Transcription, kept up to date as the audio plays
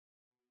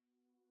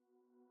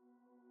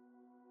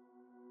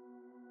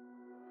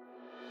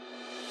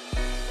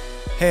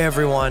Hey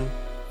everyone,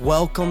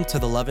 welcome to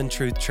the Love and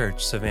Truth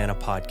Church Savannah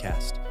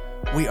podcast.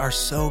 We are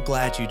so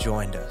glad you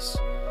joined us.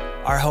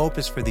 Our hope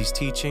is for these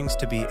teachings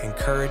to be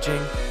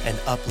encouraging and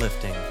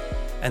uplifting,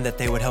 and that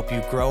they would help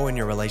you grow in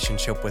your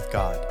relationship with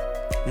God.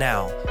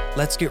 Now,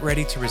 let's get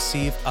ready to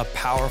receive a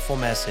powerful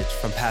message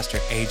from Pastor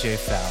AJ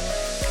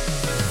Fowler.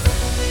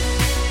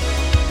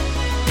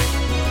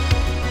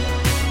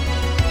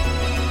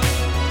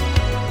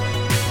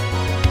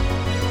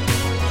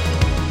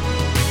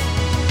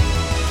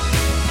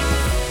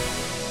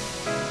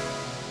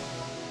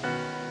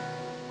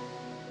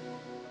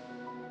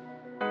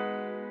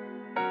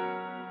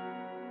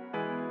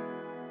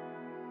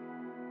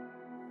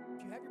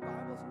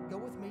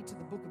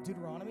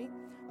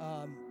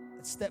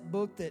 It's that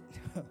book that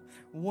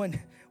one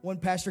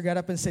pastor got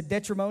up and said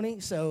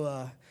detrimony.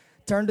 So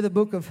turn to the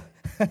book of,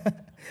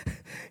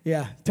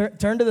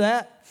 turn to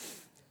that.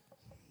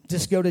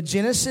 Just go to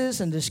Genesis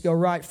and just go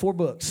write 4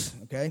 books,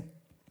 okay?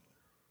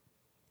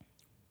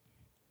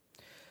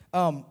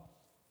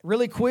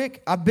 Really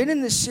quick, I've been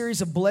in this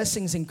series of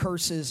blessings and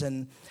curses,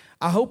 and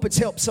I hope it's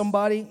helped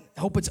somebody.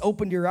 I hope it's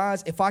opened your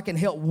eyes. If I can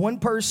help one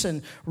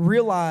person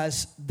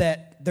realize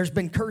that there's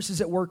been curses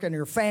at work in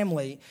your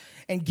family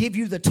and give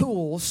you the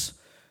tools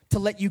to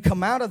let you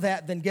come out of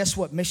that, then guess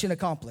what? Mission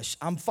accomplished.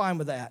 I'm fine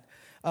with that.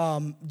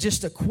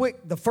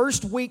 The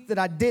first week that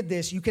I did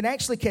this, you can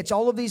actually catch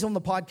all of these on the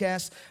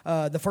podcast.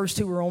 The first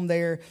 2 are on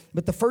there.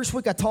 But the first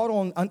week I taught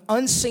on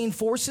unseen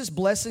forces,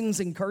 blessings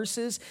and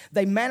curses.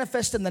 They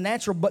manifest in the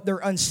natural, but they're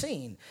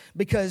unseen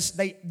because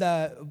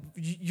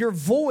your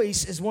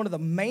voice is one of the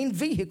main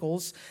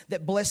vehicles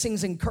that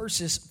blessings and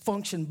curses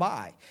function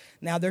by.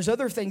 Now, there's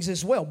other things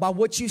as well, by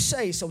what you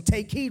say. So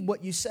take heed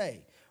what you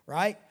say,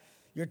 right?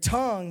 Your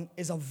tongue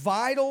is a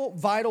vital,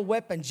 vital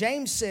weapon.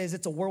 James says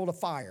it's a world of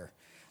fire.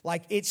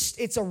 Like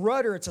it's a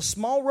rudder, it's a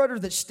small rudder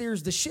that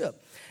steers the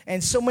ship.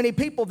 And so many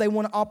people, they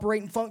want to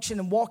operate and function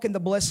and walk in the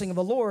blessing of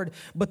the Lord,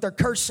 but they're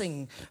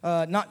cursing,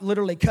 not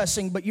literally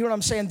cussing, but you know what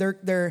I'm saying?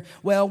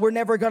 We're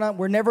never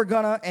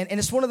gonna, and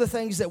it's one of the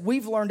things that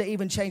we've learned to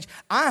even change.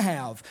 I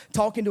have,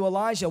 talking to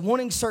Elijah,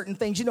 wanting certain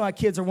things. You know how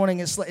kids are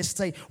wanting us to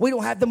say, we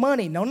don't have the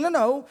money.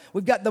 No.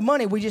 We've got the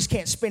money, we just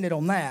can't spend it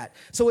on that.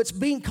 So it's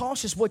being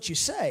cautious what you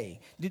say.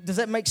 Does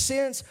that make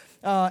sense?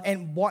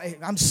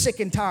 I'm sick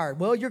and tired.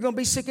 Well, you're going to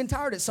be sick and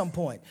tired at some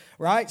point,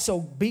 right? So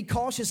be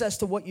cautious as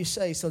to what you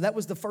say. So that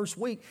was the first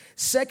week.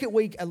 Second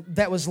week,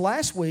 that was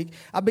last week,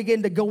 I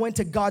began to go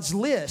into God's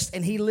list,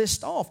 and he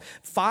lists off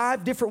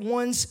 5 different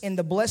ones in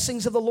the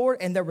blessings of the Lord,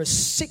 and there were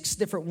 6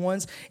 different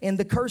ones in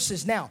the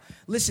curses. Now,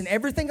 listen,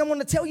 everything I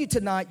want to tell you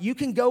tonight, you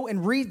can go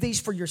and read these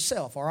for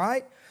yourself, all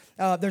right?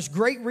 There's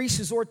great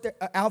resources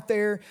out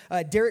there.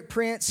 Derek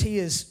Prince,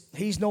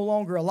 he's no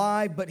longer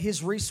alive, but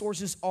his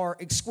resources are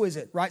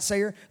exquisite, right,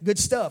 Sayer? Good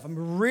stuff.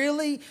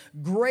 Really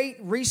great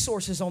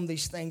resources on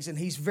these things, and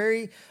he's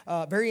very,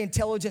 very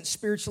intelligent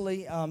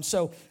spiritually.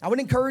 So I would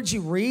encourage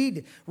you,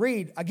 read.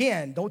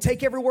 Again, don't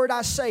take every word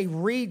I say.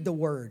 Read the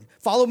word.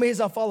 Follow me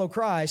as I follow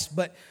Christ,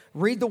 but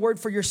read the word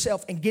for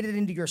yourself and get it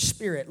into your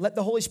spirit. Let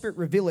the Holy Spirit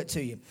reveal it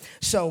to you.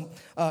 So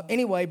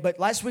anyway, but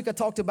last week I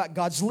talked about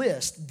God's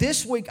list.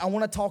 This week I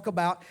want to talk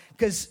about,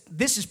 because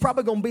this is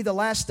probably going to be the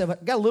last of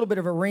it. Got a little bit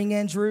of a ring,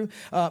 Andrew,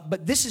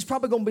 but this is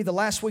probably going to be the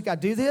last week I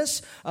do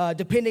this,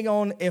 depending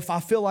on if I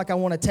feel like I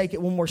want to take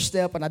it one more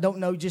step, and I don't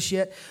know just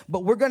yet.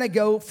 But we're going to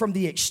go from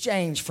the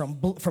exchange,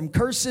 from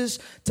curses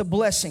to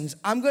blessings.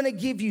 I'm going to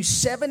give you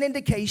 7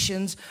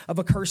 indications of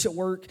a curse at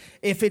work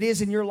if it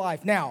is in your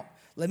life. Now,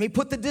 let me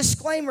put the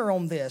disclaimer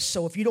on this.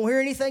 So if you don't hear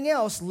anything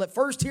else,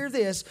 first hear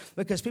this,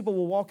 because people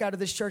will walk out of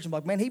this church and be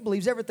like, man, he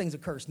believes everything's a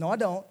curse. No, I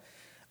don't.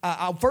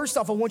 First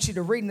off, I want you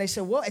to read, and they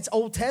say, well, it's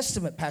Old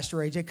Testament, Pastor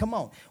AJ, come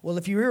on. Well,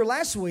 if you were here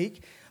last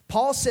week,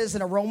 Paul says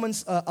in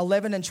Romans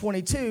 11 and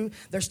 22,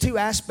 there's 2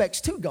 aspects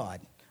to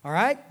God. All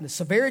right? The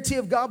severity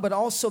of God, but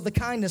also the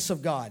kindness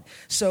of God.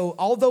 So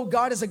although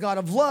God is a God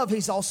of love,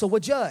 he's also a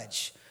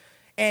judge.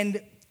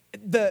 And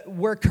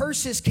where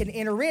curses can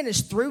enter in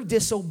is through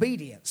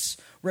disobedience.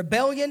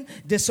 Rebellion,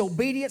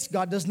 disobedience,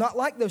 God does not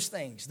like those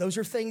things. Those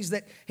are things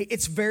that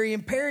it's very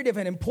imperative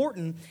and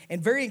important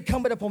and very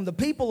incumbent upon the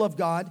people of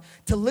God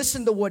to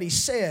listen to what he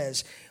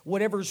says.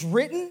 Whatever's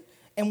written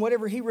and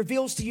whatever he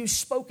reveals to you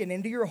spoken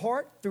into your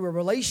heart through a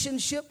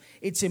relationship,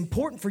 it's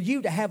important for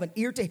you to have an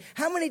ear to.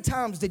 How many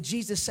times did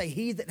Jesus say,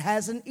 he that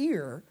has an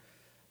ear,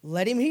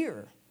 let him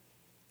hear?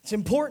 It's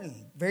important,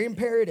 very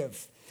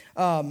imperative.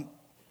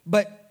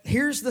 But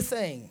here's the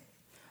thing.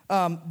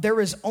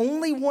 There is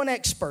only one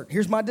expert.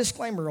 Here's my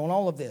disclaimer on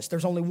all of this.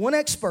 There's only one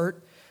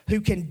expert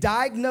who can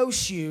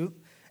diagnose you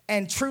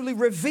and truly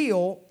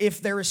reveal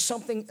if there is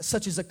something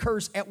such as a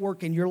curse at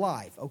work in your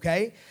life,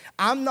 okay?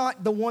 I'm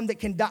not the one that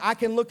can, I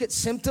can look at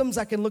symptoms,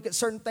 I can look at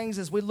certain things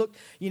as we look,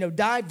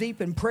 dive deep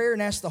in prayer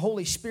and ask the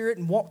Holy Spirit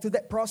and walk through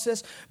that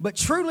process. But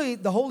truly,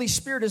 the Holy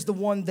Spirit is the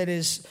one that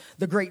is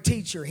the great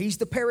teacher. He's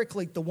the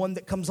paraclete, the one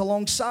that comes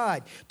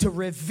alongside to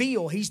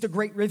reveal. He's the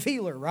great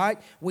revealer, right?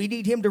 We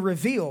need him to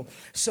reveal.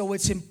 So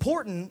it's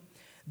important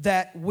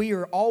that we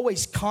are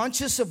always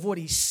conscious of what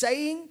he's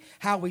saying,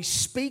 how he's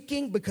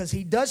speaking, because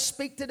he does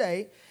speak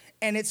today,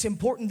 and it's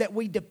important that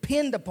we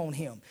depend upon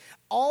him.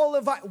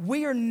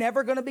 We are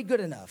never going to be good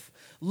enough.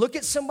 Look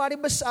at somebody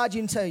beside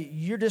you and tell you,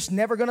 you're just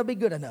never going to be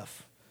good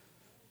enough.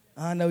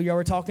 I know y'all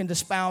were talking to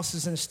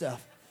spouses and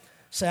stuff.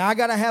 Say, I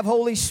got to have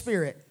Holy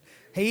Spirit.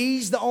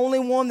 He's the only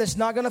one that's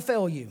not going to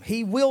fail you.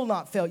 He will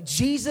not fail you.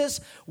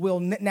 Jesus will,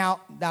 now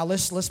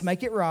let's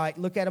make it right.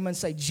 Look at him and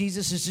say,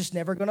 Jesus is just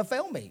never going to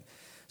fail me.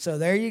 So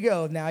there you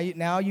go. Now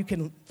you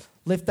can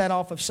lift that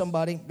off of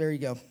somebody. There you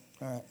go.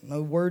 All right.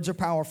 No, words are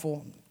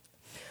powerful.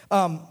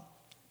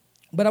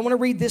 But I want to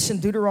read this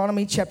in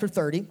Deuteronomy chapter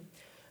 30.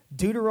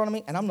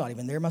 Deuteronomy, and I'm not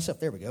even there myself.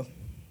 There we go.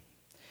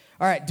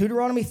 All right.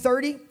 Deuteronomy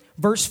 30,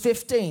 verse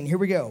 15. Here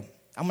we go.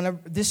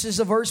 This is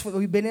a verse that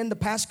we've been in the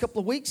past couple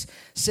of weeks. It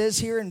says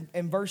here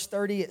in verse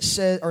 30, it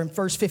says, or in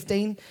verse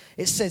 15,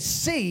 it says,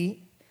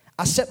 see,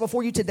 I set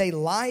before you today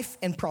life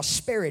and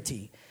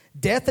prosperity,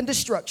 death and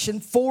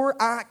destruction, for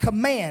I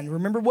command.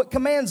 Remember what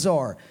commands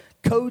are.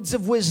 Codes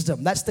of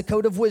wisdom. That's the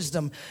code of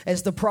wisdom,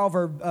 as the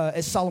proverb,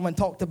 as Solomon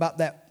talked about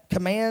that.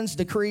 Commands,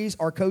 decrees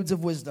are codes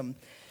of wisdom.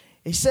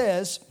 He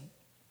says,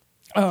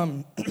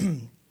 I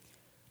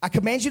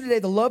command you today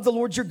to love the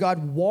Lord your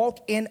God, walk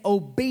in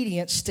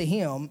obedience to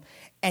him,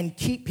 and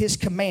keep his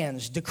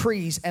commands,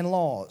 decrees, and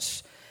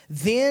laws.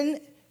 Then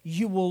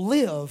you will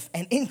live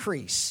and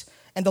increase,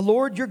 and the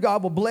Lord your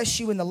God will bless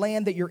you in the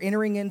land that you're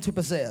entering in to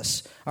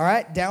possess. All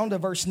right, down to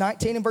verse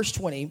 19 and verse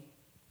 20.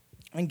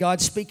 And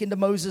God speaking to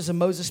Moses, and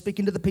Moses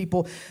speaking to the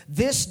people.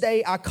 This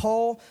day I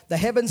call the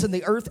heavens and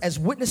the earth as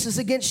witnesses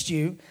against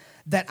you,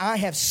 that I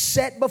have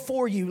set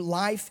before you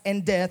life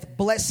and death,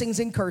 blessings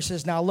and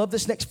curses. Now I love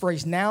this next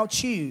phrase. Now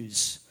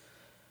choose.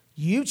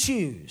 You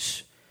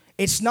choose.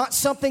 It's not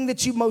something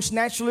that you most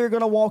naturally are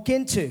going to walk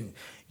into.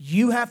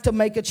 You have to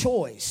make a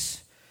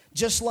choice.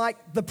 Just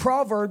like the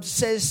proverb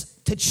says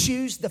to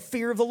choose the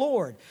fear of the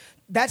Lord.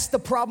 That's the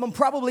problem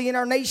probably in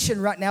our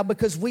nation right now,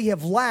 because we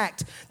have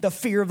lacked the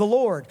fear of the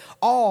Lord.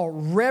 Awe,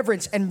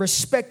 reverence, and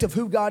respect of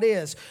who God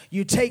is.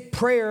 You take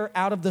prayer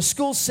out of the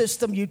school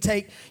system. You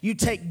take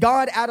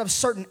God out of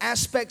certain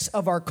aspects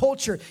of our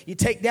culture. You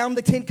take down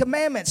the 10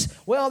 Commandments.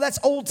 Well, that's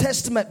Old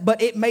Testament,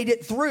 but it made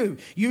it through.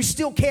 You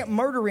still can't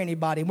murder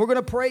anybody. We're going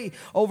to pray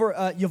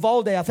over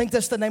Uvalde. I think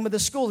that's the name of the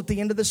school at the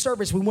end of the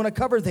service. We want to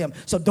cover them.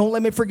 So don't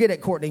let me forget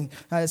it, Courtney.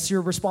 It's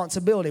your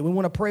responsibility. We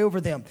want to pray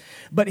over them.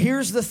 But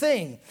here's the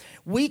thing.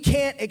 We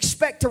can't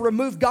expect to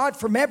remove God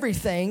from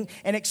everything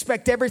and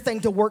expect everything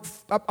to work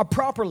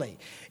properly.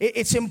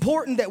 It's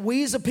important that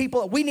we as a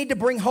people, we need to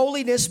bring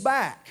holiness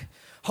back.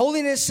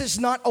 Holiness is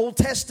not Old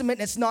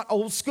Testament. It's not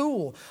old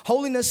school.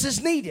 Holiness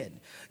is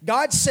needed.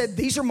 God said,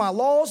 these are my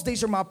laws,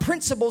 these are my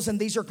principles, and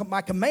these are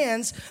my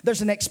commands.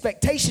 There's an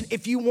expectation.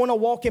 If you want to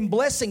walk in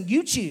blessing,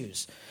 you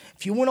choose.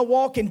 If you want to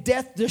walk in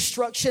death,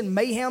 destruction,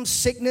 mayhem,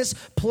 sickness,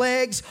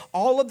 plagues,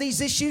 all of these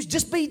issues,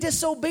 just be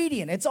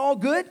disobedient. It's all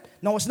good.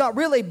 No, it's not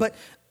really, but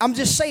I'm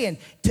just saying,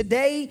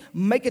 today,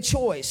 make a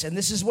choice. And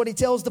this is what he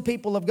tells the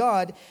people of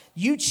God.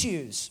 You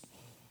choose.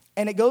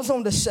 And it goes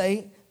on to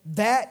say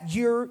that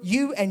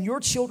you and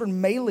your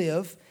children may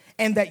live,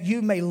 and that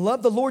you may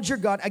love the Lord your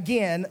God.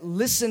 Again,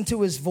 listen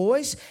to his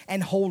voice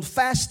and hold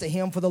fast to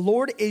him, for the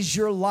Lord is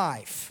your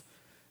life.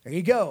 There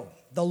you go.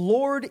 The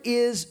Lord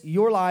is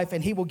your life,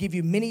 and he will give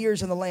you many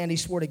years in the land he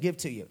swore to give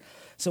to you.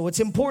 So it's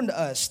important to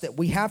us that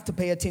we have to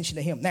pay attention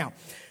to him. Now,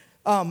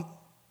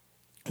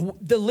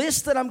 the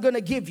list that I'm going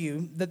to give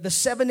you, the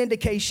 7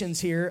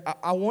 indications here,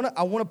 I want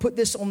to put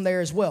this on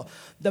there as well.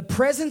 The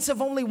presence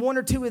of only 1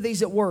 or 2 of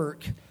these at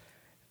work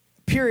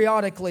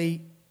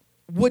periodically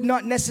would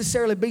not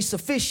necessarily be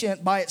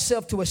sufficient by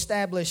itself to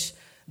establish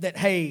that,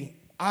 hey,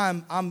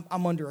 I'm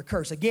under a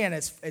curse. Again,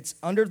 it's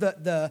under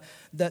the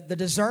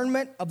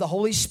discernment of the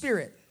Holy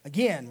Spirit.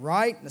 Again,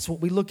 right? That's what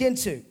we look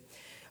into.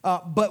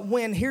 But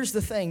here's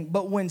the thing.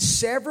 But when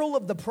several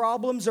of the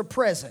problems are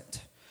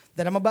present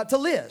that I'm about to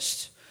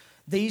list,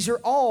 these are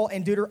all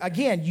in Deuteronomy.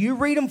 Again, you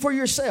read them for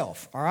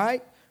yourself. All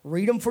right?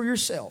 Read them for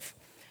yourself.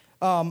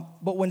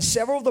 But when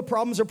several of the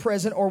problems are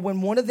present, or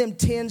when one of them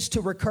tends to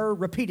recur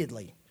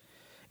repeatedly,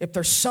 if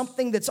there's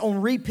something that's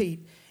on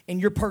repeat in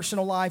your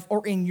personal life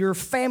or in your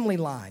family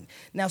line.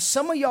 Now,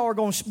 some of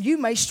y'all you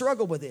may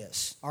struggle with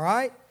this, all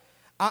right?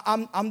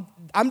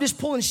 I'm just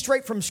pulling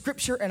straight from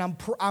Scripture, and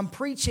I'm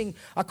preaching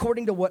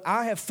according to what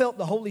I have felt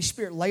the Holy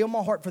Spirit lay on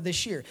my heart for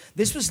this year.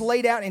 This was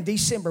laid out in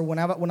December when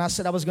I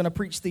said I was going to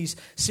preach these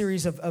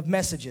series of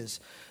messages.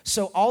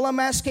 So all I'm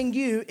asking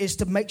you is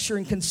to make sure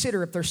and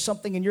consider if there's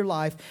something in your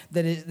life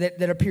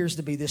that appears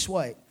to be this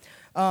way.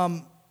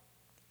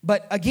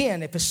 But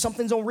again, if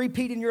something's on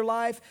repeat in your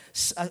life,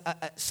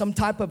 some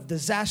type of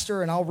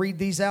disaster, and I'll read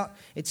these out,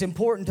 it's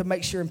important to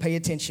make sure and pay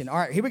attention. All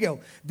right, here we go.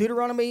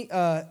 Deuteronomy,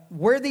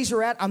 where these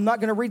are at, I'm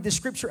not going to read the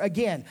scripture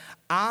again.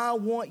 I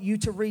want you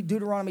to read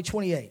Deuteronomy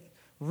 28.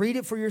 Read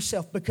it for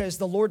yourself, because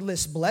the Lord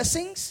lists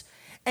blessings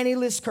and he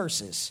lists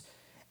curses.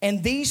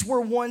 And these were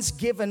ones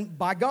given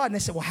by God. And they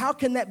said, well, how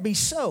can that be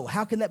so?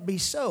 How can that be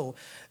so?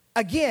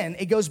 Again,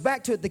 it goes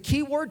back to it. The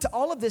key word to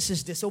all of this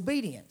is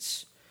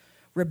disobedience.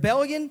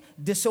 Rebellion,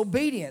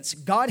 disobedience.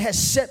 God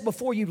has set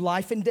before you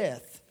life and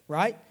death,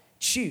 right?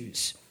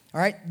 Choose. All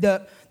right,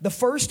 the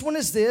first one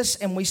is this,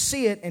 and we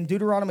see it in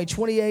Deuteronomy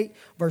 28,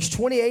 verse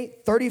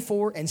 28,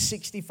 34, and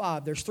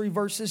 65. There's 3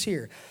 verses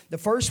here. The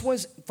first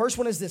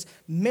one is this: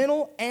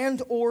 mental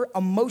and or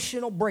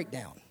emotional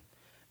breakdown.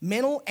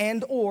 Mental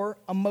and or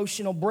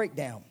emotional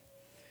breakdown.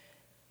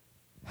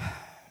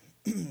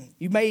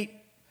 You may,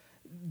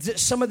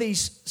 some of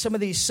these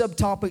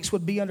subtopics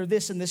would be under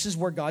this, and this is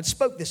where God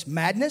spoke this: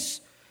 madness,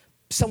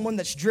 someone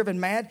that's driven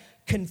mad,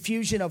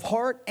 confusion of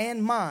heart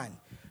and mind.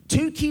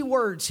 2 key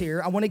words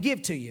here I want to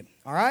give to you,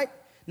 all right?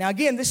 Now,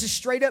 again, this is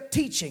straight up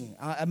teaching.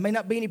 There may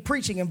not be any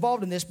preaching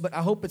involved in this, but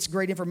I hope it's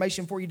great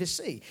information for you to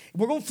see.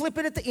 We're going to flip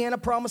it at the end. I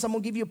promise I'm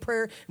going to give you a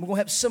prayer, and we're going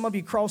to have some of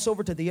you cross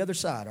over to the other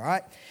side, all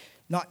right?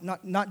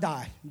 Not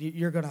die.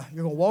 You're going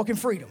to walk in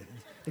freedom.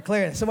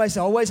 Declare it. Somebody say,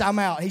 always, I'm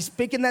out. He's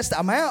speaking that stuff.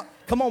 I'm out.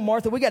 Come on,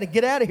 Martha. We got to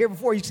get out of here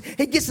before he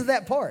gets to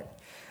that part.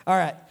 All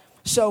right.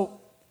 So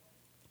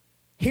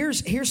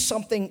here's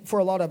something for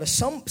a lot of us.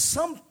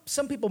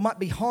 Some people might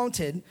be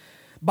haunted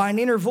by an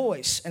inner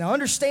voice. And I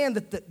understand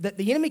that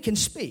the enemy can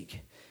speak,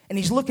 and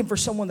he's looking for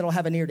someone that will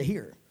have an ear to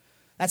hear.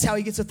 That's how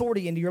he gets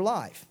authority into your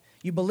life.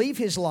 You believe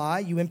his lie,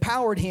 you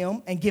empowered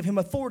him, and give him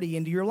authority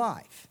into your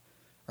life.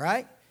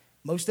 Right?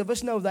 Most of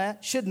us know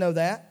that, should know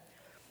that.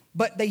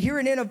 But they hear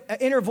an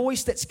inner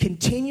voice that's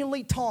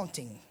continually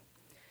taunting.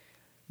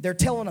 They're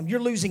telling them,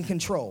 you're losing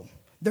control.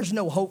 There's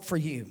no hope for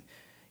you.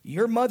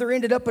 Your mother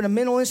ended up in a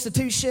mental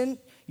institution.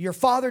 Your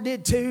father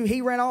did too.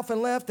 He ran off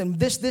and left, and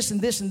this,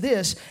 and this, and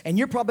this, and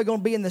you're probably going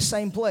to be in the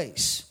same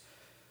place.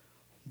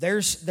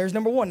 There's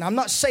number one. I'm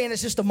not saying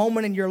it's just a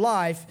moment in your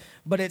life,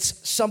 but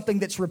it's something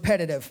that's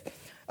repetitive.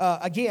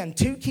 Again,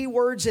 2 key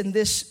words in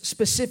this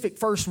specific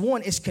first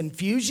one is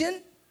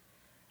confusion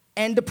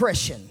and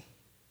depression.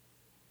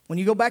 When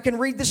you go back and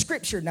read the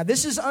scripture, now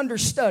this is under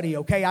study,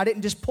 okay? I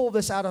didn't just pull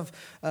this out of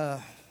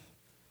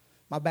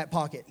my back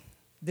pocket.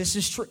 This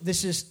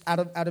is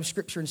out of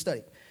scripture and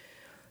study.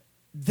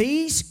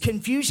 These,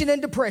 confusion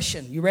and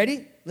depression, you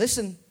ready?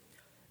 Listen.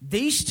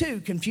 These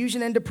 2,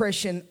 confusion and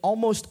depression,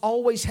 almost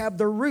always have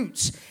their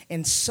roots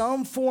in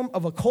some form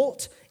of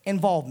occult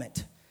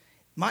involvement.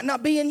 Might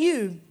not be in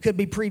you, could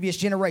be previous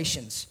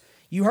generations.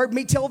 You heard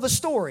me tell the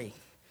story.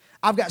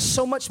 I've got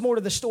so much more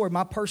to the story.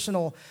 My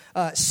personal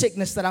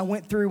sickness that I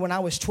went through when I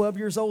was 12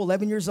 years old,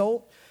 11 years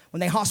old. When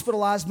they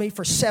hospitalized me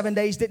for 7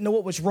 days, didn't know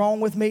what was wrong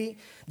with me,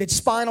 did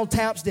spinal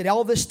taps, did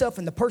all this stuff,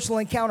 and the personal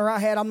encounter I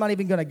had, I'm not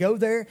even going to go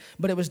there,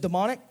 but it was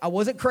demonic. I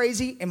wasn't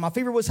crazy, and my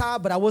fever was high,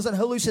 but I wasn't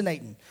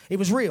hallucinating. It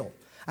was real.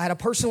 I had a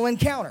personal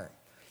encounter.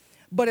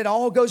 But it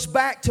all goes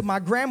back to my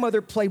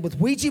grandmother played with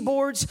Ouija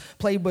boards,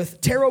 played with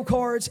tarot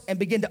cards, and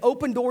began to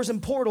open doors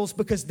and portals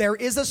because there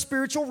is a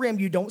spiritual realm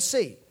you don't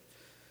see.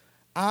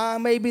 I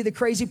may be the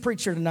crazy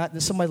preacher tonight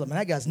that somebody, man,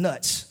 that guy's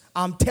nuts.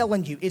 I'm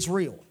telling you, it's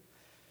real.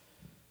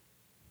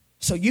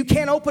 So you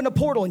can't open a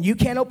portal and you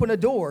can't open a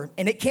door,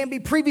 and it can be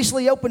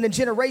previously opened in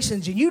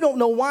generations, and you don't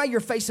know why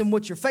you're facing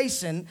what you're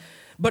facing,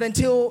 but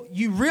until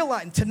you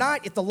realize, and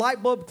tonight, if the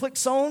light bulb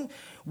clicks on,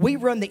 we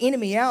run the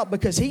enemy out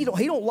because he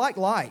don't like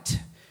light.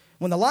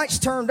 When the light's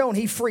turned on,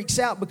 he freaks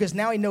out because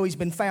now he knows he's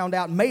been found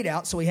out and made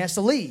out, so he has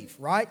to leave,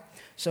 right?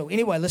 So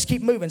anyway, let's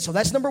keep moving. So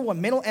that's number 1,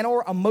 mental and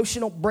or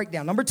emotional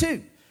breakdown. Number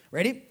 2,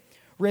 ready?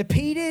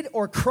 Repeated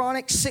or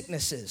chronic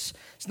sicknesses.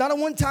 It's not a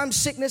one-time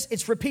sickness,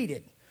 it's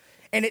repeated.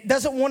 And it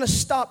doesn't want to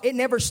stop. It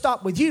never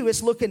stopped with you.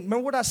 It's looking,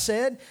 remember what I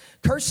said?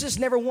 Curses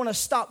never want to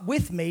stop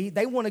with me.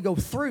 They want to go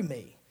through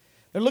me.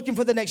 They're looking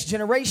for the next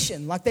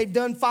generation like they've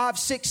done 5,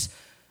 6.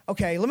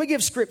 Okay, let me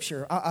give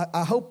scripture.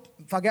 I hope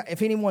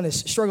if anyone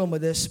is struggling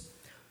with this.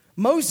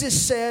 Moses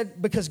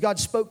said, because God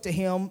spoke to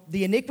him,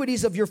 the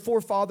iniquities of your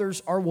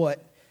forefathers are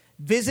what?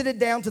 Visited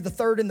down to the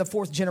 3rd and the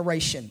 4th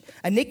generation.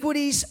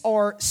 Iniquities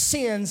are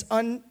sins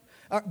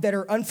that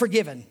are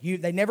unforgiven.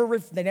 They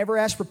never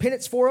ask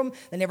repentance for them.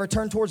 They never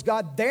turn towards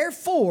God.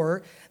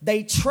 Therefore,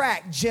 they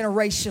track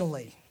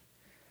generationally.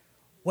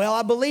 Well,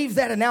 I believe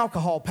that in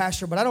alcohol,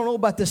 Pastor, but I don't know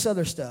about this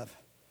other stuff.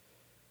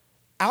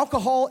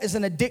 Alcohol is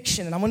an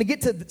addiction, and I'm going to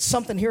get to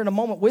something here in a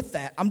moment with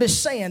that. I'm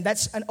just saying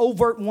that's an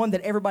overt one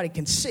that everybody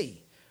can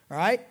see, all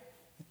right?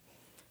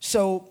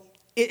 So,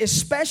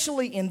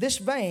 especially in this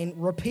vein,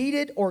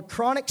 repeated or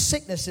chronic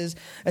sicknesses,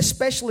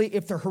 especially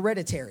if they're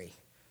hereditary.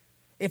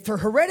 If they're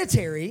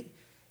hereditary,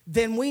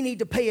 then we need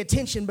to pay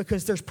attention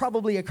because there's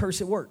probably a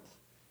curse at work.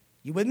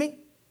 You with me?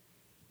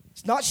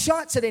 It's not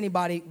shots at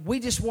anybody. We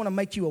just want to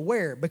make you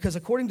aware because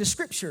according to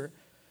Scripture,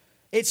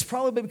 it's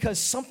probably because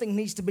something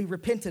needs to be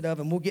repented of,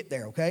 and we'll get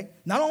there, okay?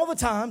 Not all the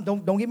time.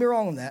 Don't get me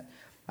wrong on that.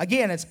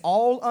 Again, it's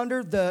all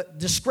under the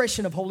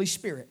discretion of Holy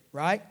Spirit,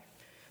 right?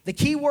 The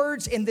key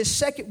words in this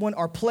second one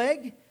are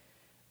plague,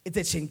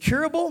 it's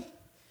incurable,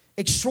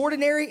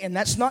 extraordinary, and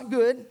that's not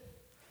good,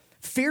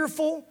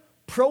 fearful,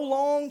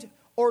 prolonged,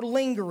 or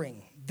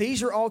lingering.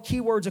 These are all key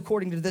words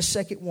according to this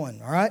second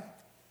one, all right?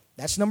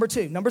 That's number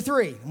 2. Number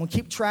 3, I'm going to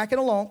keep tracking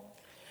along.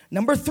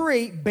 Number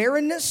 3,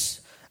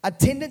 barrenness, a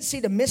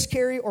tendency to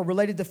miscarry or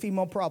related to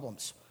female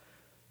problems.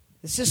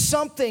 This is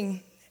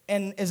something,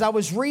 And as I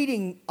was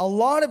reading a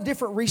lot of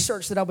different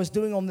research that I was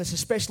doing on this,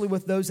 especially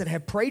with those that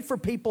have prayed for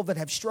people that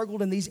have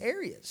struggled in these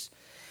areas,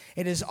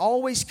 it has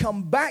always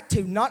come back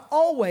to, not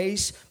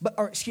always,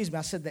 I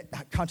said that,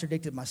 I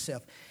contradicted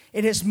myself.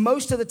 It has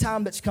most of the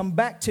time that's come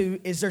back to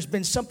is there's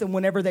been something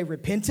whenever they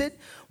repented,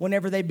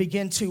 whenever they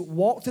begin to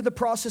walk through the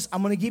process.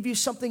 I'm going to give you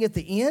something at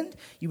the end.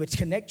 You would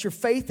connect your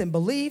faith and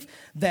believe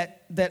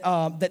that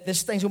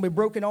this thing's going to be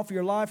broken off of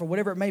your life or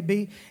whatever it may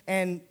be,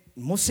 and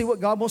we'll see what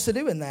God wants to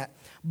do in that.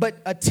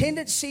 But a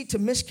tendency to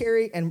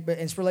miscarry, and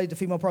it's related to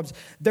female problems,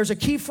 there's a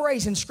key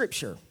phrase in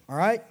Scripture, all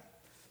right?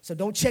 So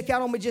don't check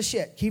out on me just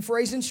yet. Key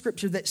phrase in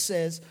Scripture that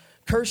says,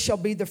 "Cursed shall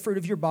be the fruit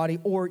of your body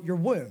or your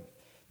womb."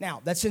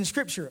 Now, that's in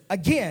Scripture.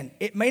 Again,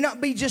 it may not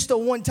be just a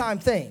one-time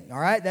thing, all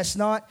right? It's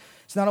not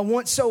a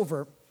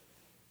once-over.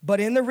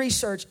 But in the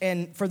research,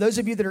 and for those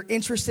of you that are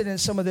interested in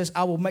some of this,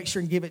 I will make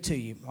sure and give it to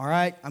you, all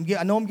right?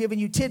 I know I'm giving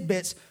you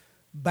tidbits.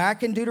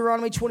 Back in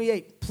Deuteronomy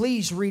 28,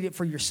 please read it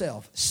for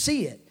yourself.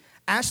 See it.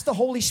 Ask the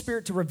Holy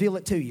Spirit to reveal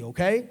it to you,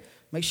 okay?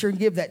 Make sure and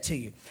give that to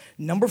you.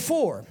 Number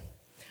 4,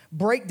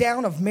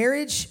 breakdown of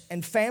marriage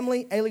and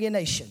family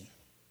alienation.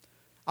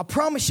 I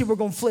promise you we're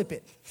going to flip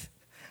it.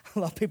 A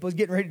lot of people are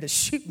getting ready to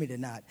shoot me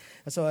tonight.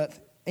 So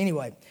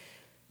anyway,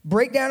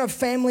 breakdown of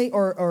family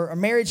or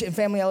marriage and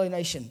family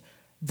alienation.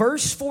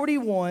 Verse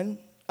 41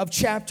 of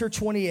chapter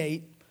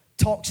 28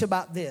 talks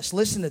about this.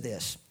 Listen to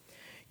this.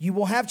 You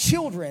will have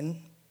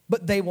children,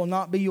 but they will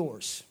not be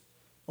yours.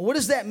 Well, what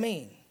does that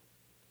mean?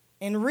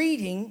 In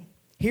reading,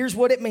 here's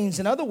what it means.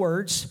 In other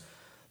words,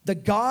 the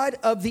God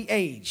of the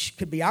age,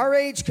 could be our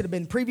age, could have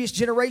been previous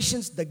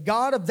generations, the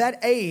God of that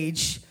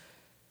age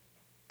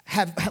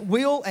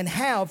will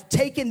have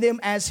taken them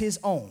as his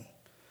own.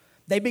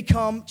 They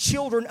become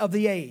children of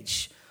the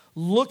age.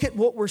 Look at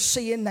what we're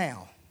seeing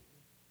now.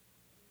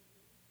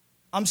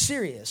 I'm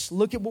serious.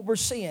 Look at what we're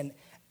seeing.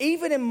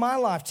 Even in my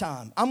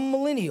lifetime, I'm a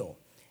millennial.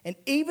 And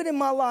even in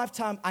my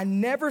lifetime, I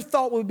never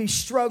thought we'd be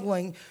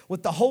struggling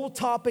with the whole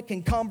topic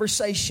and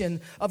conversation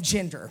of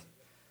gender.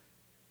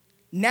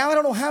 Now I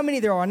don't know how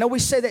many there are. I know we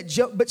say that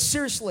joke, but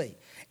seriously.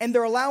 And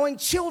they're allowing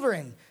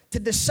children to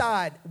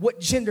decide what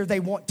gender they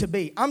want to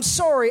be. I'm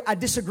sorry, I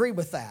disagree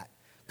with that.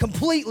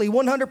 Completely,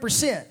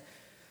 100%.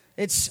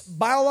 It's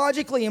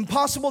biologically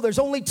impossible. There's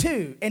only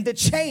two. And to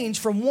change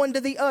from one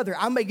to the other,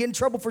 I may get in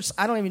trouble for,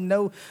 I don't even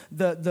know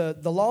the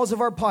laws of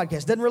our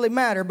podcast. Doesn't really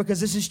matter because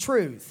this is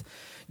truth.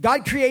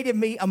 God created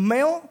me a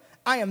male.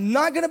 I am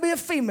not going to be a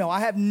female. I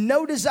have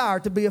no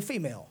desire to be a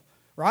female,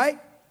 right?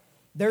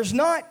 There's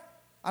not,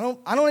 I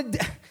want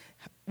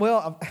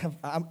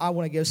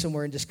to go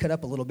somewhere and just cut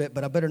up a little bit,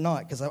 but I better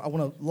not because I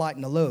want to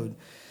lighten the load.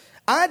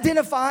 I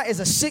identify as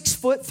a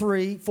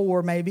 6'3",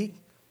 4 maybe,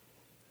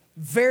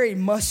 very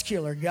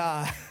muscular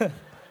guy,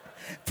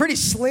 pretty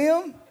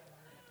slim.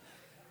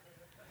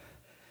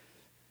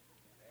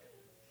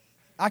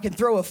 I can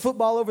throw a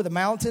football over the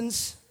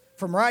mountains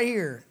from right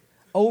here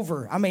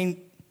over. I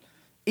mean,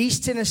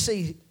 East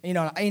Tennessee,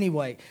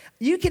 anyway.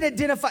 You can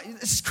identify,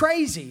 it's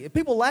crazy.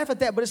 People laugh at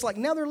that, but it's like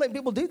now they're letting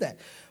people do that.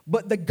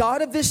 But the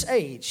God of this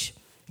age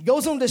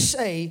goes on to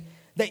say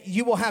that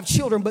you will have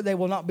children, but they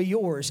will not be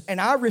yours.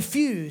 And I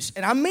refuse,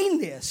 and I mean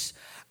this,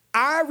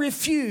 I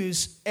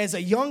refuse as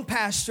a young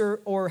pastor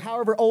or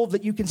however old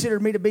that you consider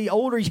me to be,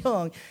 old or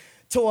young,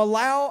 to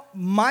allow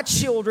my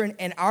children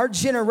and our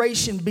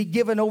generation be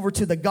given over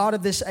to the God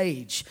of this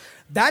age.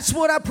 That's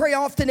what I pray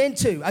often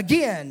into.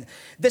 Again,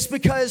 that's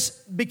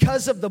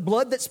because of the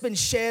blood that's been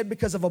shed,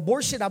 because of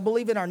abortion. I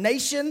believe in our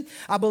nation.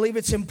 I believe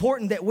it's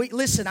important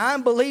that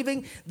I'm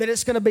believing that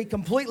it's going to be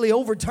completely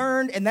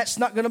overturned and that's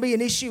not going to be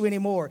an issue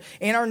anymore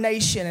in our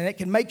nation. And it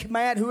can make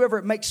mad whoever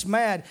it makes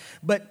mad.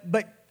 But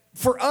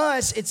for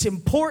us, it's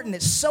important.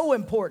 It's so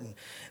important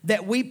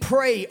that we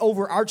pray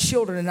over our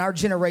children and our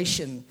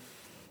generation.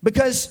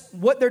 Because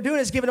what they're doing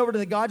is giving over to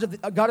the God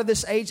of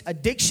this age,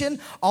 addiction,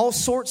 all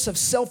sorts of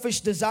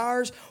selfish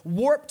desires,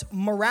 warped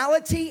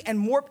morality,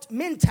 and warped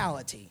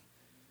mentality.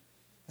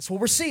 That's what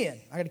we're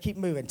seeing. I got to keep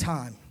moving.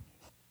 Time.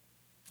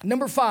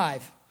 Number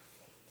 5,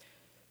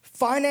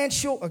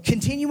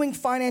 continuing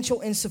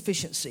financial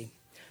insufficiency.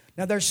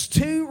 Now, there's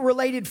 2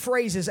 related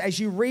phrases as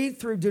you read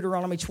through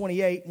Deuteronomy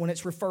 28 when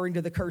it's referring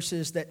to the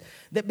curses that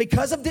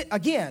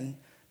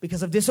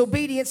because of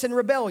disobedience and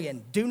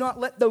rebellion, do not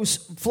let those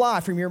fly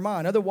from your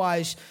mind.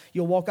 Otherwise,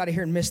 you'll walk out of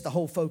here and miss the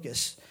whole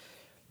focus.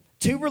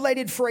 2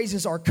 related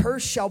phrases are,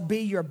 cursed shall be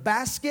your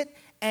basket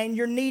and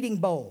your kneading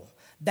bowl.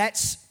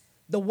 That's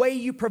the way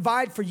you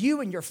provide for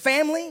you and your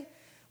family.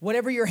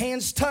 Whatever your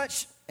hands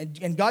touch,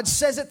 and God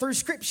says it through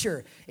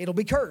Scripture, it'll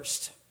be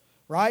cursed,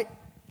 right?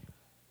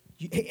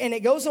 And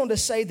it goes on to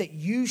say that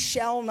you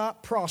shall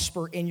not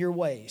prosper in your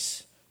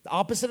ways. The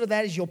opposite of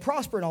that is you'll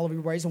prosper in all of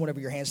your ways and whatever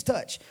your hands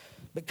touch.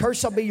 But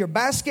cursed shall be your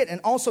basket,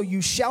 and also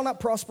you shall not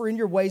prosper in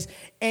your ways,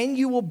 and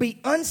you will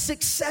be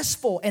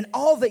unsuccessful in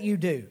all that you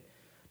do.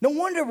 No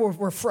wonder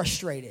we're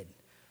frustrated.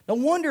 No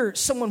wonder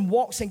someone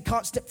walks in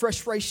constant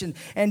frustration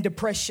and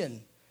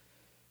depression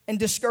and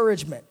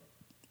discouragement,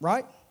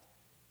 right?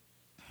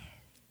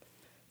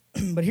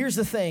 But here's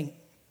the thing.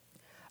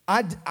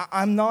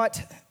 I'm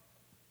not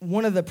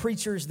one of the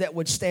preachers that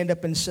would stand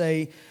up and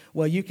say,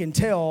 well, you can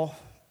tell,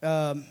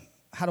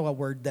 how do I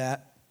word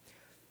that?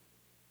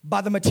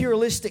 By the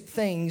materialistic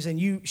things, and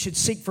you should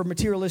seek for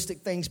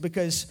materialistic things,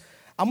 because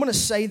I'm going to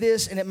say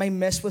this, and it may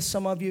mess with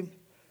some of you,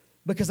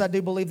 because I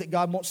do believe that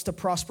God wants to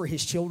prosper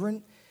his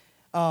children.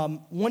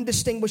 One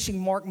distinguishing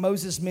mark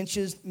Moses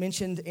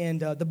mentioned in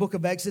the book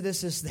of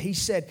Exodus is that he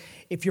said,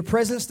 if your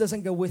presence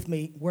doesn't go with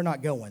me, we're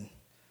not going.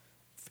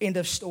 End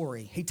of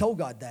story. He told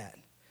God that.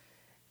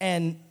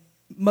 And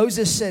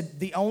Moses said,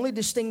 the only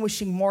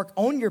distinguishing mark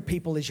on your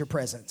people is your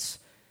presence.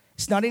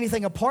 It's not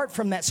anything apart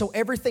from that. So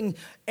every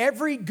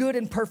good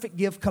and perfect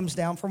gift comes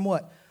down from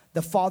what?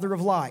 The Father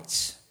of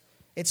lights.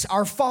 It's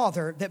our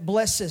Father that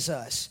blesses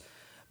us.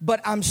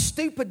 But I'm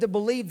stupid to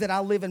believe that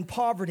I live in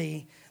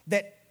poverty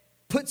that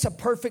puts a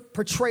perfect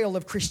portrayal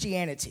of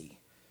Christianity.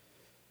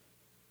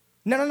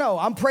 No.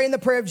 I'm praying the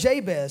prayer of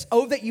Jabez.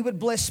 Oh, that you would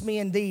bless me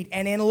indeed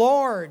and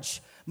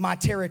enlarge my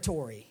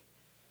territory.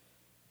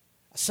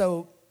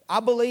 So I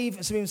believe,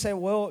 some people say,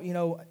 well, you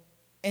know,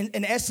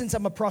 in essence,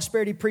 I'm a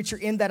prosperity preacher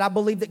in that I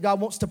believe that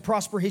God wants to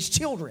prosper his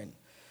children.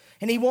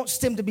 And he wants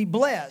them to be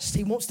blessed.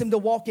 He wants them to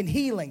walk in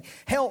healing,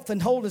 health,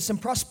 and wholeness.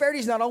 And prosperity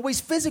is not always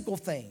physical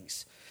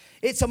things.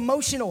 It's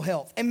emotional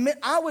health. And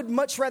I would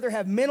much rather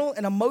have mental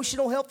and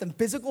emotional health than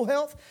physical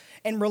health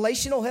and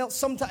relational health,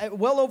 sometimes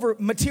well over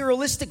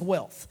materialistic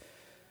wealth.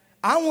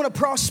 I want to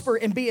prosper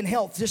and be in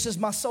health just as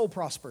my soul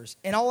prospers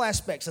in all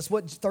aspects. That's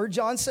what 3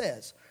 John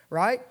says,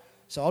 right?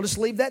 So I'll just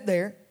leave that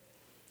there.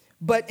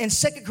 But in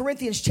 2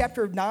 Corinthians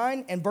chapter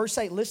 9 and verse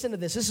 8, listen to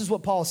this. This is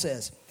what Paul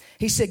says.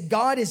 He said,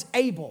 God is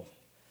able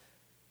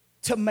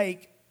to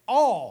make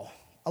all,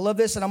 I love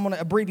this and I'm going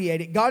to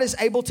abbreviate it. God is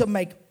able to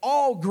make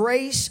all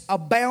grace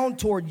abound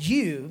toward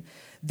you,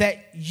 that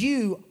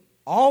you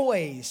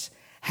always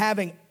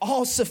having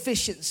all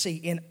sufficiency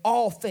in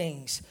all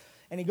things.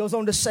 And he goes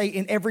on to say,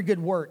 in every good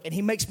work. And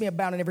he makes me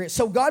abound in every.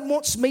 So God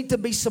wants me to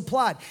be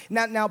supplied.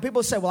 Now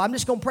people say, well, I'm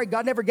just going to pray.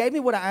 God never gave me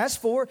what I asked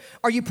for.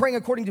 Are you praying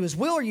according to his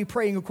will, or are you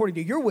praying according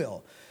to your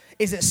will?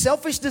 Is it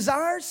selfish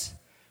desires?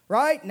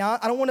 Right? Now,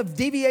 I don't want to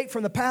deviate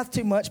from the path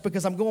too much,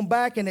 because I'm going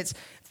back and it's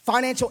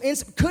financial.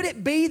 Could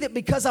it be that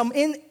because I'm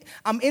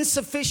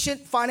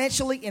insufficient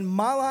financially in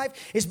my life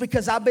is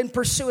because I've been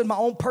pursuing my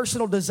own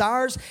personal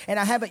desires and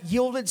I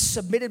haven't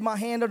submitted my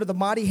hand under the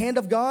mighty hand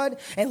of God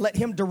and let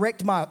him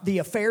direct the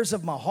affairs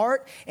of my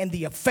heart and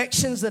the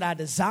affections that I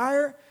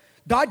desire?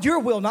 God, your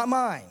will, not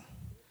mine.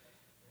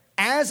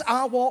 As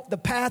I walk the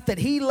path that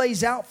he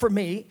lays out for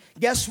me,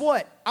 guess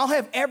what? I'll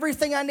have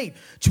everything I need.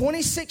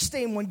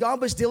 2016, when God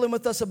was dealing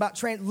with us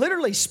about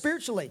literally,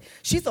 spiritually,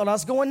 she thought I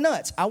was going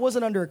nuts. I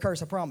wasn't under a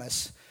curse, I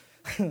promise.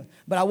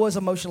 But I was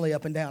emotionally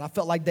up and down. I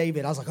felt like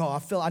David. I was like,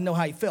 I know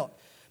how he felt.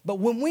 But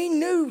when we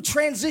knew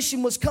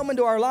transition was coming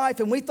to our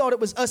life and we thought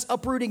it was us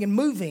uprooting and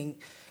moving,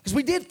 because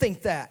we did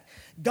think that,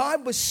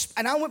 God was,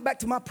 and I went back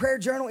to my prayer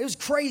journal. It was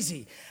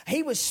crazy.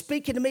 He was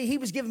speaking to me. He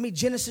was giving me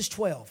Genesis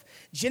 12,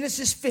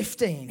 Genesis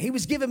 15. He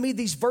was giving me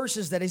these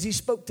verses that as he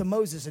spoke to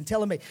Moses and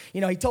telling me,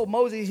 you know, he told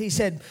Moses, he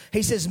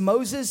says,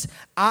 Moses,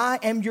 I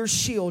am your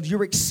shield,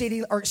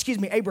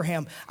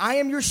 Abraham, I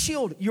am your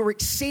shield, your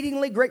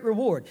exceedingly great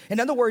reward. In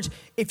other words,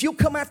 if you'll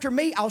come after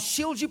me, I'll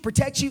shield you,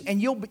 protect you, and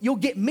you'll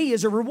get me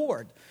as a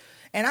reward.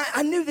 And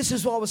I knew this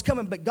is what was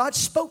coming, but God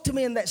spoke to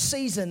me in that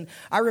season.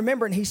 I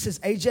remember, and he says,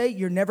 AJ,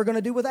 you're never going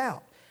to do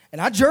without.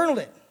 And I journaled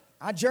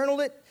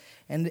it.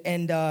 And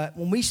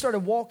when we started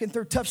walking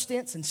through tough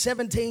stints in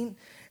 17,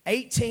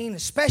 18,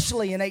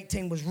 especially in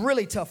 18, was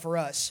really tough for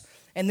us.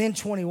 And then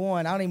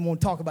 21, I don't even want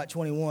to talk about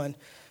 21.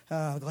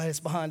 I'm glad it's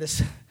behind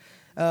us.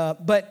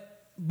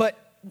 But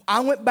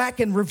I went back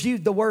and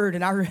reviewed the word,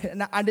 and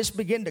I just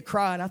began to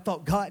cry, and I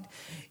thought, God,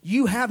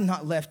 you have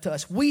not left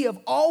us. We have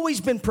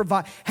always been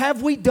provided.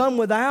 Have we done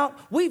without?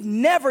 We've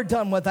never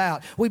done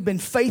without. We've been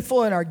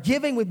faithful in our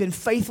giving. We've been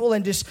faithful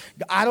in just,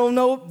 I don't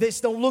know, this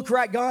don't look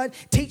right, God.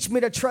 Teach me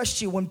to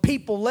trust you. When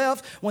people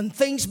left, when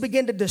things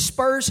began to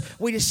disperse,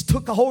 we just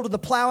took a hold of the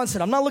plow and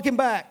said, I'm not looking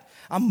back.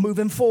 I'm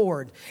moving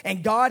forward.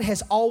 And God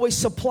has always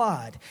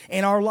supplied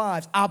in our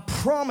lives. I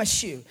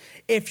promise you,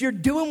 if you're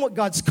doing what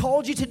God's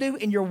called you to do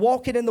and you're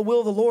walking in the will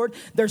of the Lord,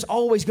 there's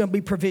always going to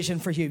be provision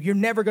for you. You're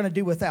never going to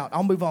do without.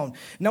 I'll move on.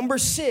 Number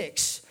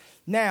 6.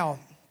 Now,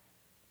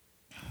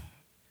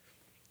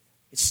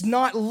 it's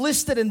not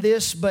listed in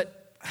this,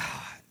 but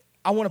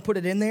I want to put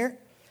it in there.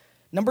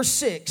 Number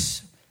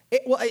 6.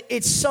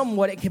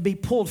 It can be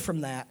pulled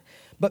from that.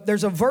 But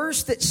there's a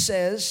verse that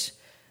says,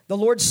 the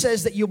Lord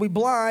says that you'll be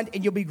blind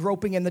and you'll be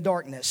groping in the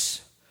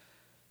darkness,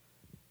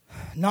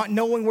 not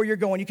knowing where you're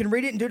going. You can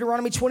read it in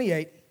Deuteronomy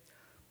 28.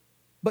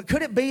 But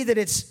could it be that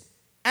it's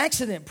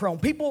accident prone?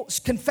 People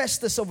confess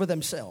this over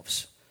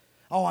themselves.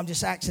 Oh, I'm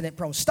just accident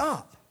prone.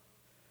 Stop.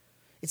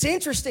 It's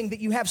interesting that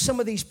you have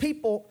some of these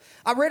people.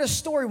 I read a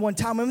story one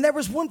time, and there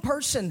was one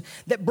person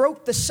that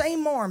broke the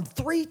same arm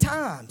 3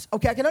 times.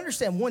 Okay, I can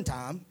understand one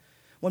time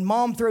when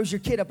mom throws your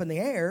kid up in the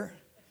air.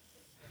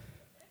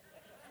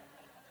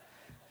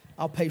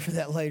 I'll pay for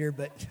that later,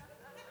 but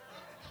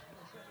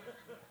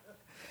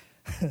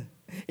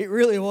It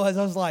really was.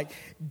 I was like,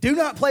 do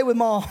not play with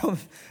Mom.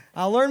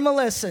 I learned my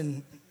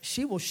lesson.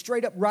 She will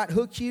straight up right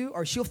hook you,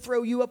 or she'll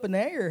throw you up in the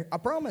air. I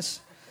promise.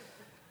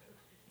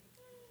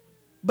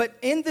 But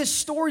in this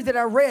story that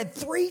I read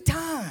 3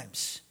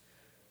 times,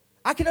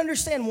 I could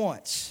understand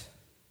once,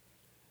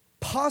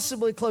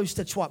 possibly close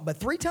to twice, but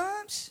 3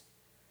 times,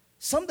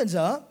 something's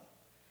up.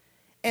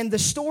 And the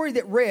story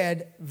that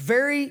read,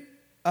 very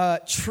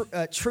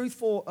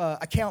truthful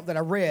account that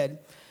I read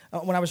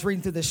when I was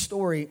reading through this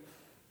story,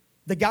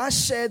 the guy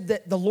said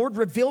that the Lord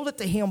revealed it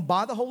to him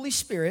by the Holy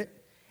Spirit,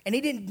 and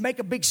he didn't make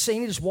a big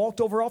scene. He just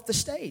walked over off the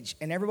stage,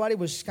 and everybody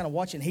was kind of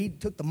watching. He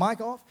took the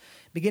mic off,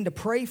 began to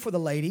pray for the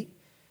lady,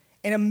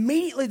 and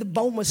immediately the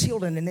bone was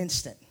healed in an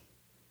instant.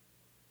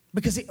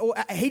 Because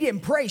he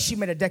didn't pray, she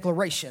made a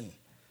declaration.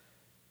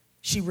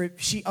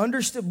 She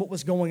understood what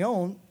was going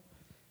on,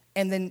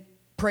 and then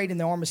prayed, and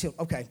the arm was healed.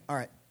 Okay, all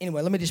right.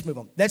 Anyway, let me just move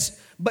on.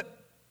 But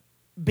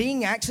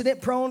being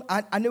accident prone,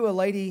 I knew a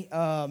lady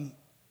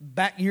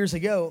back years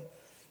ago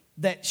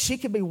that she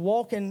could be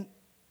walking.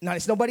 Now,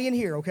 it's nobody in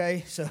here,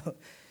 okay?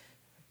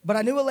 But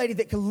I knew a lady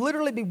that could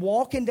literally be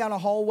walking down a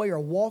hallway or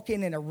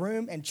walking in a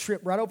room and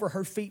trip right over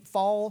her feet,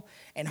 fall,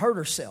 and hurt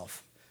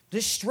herself.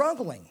 Just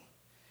struggling.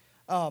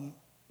 And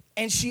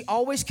she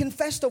always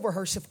confessed over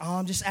herself,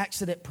 I'm just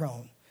accident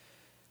prone.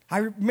 I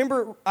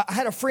remember I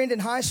had a friend in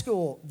high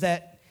school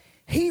that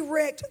he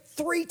wrecked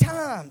 3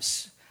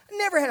 times. I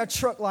never had a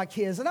truck like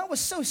his, and I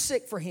was so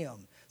sick for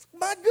him.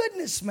 My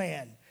goodness,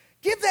 man.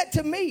 Give that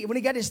to me. When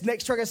he got his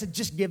next truck, I said,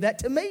 just give that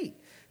to me.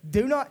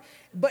 Do not.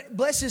 But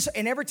bless his,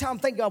 and every time,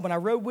 thank God, when I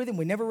rode with him,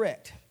 we never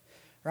wrecked.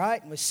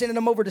 Right? We're sending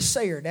him over to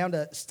Sayre, down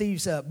to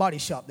Steve's body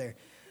shop there.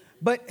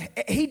 But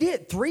he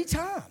did 3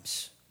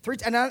 times.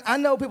 And I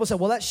know people say,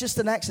 well, that's just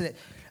an accident.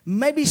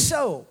 Maybe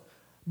so.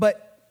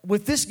 But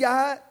with this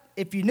guy,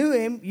 if you knew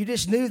him, you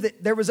just knew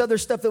that there was other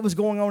stuff that was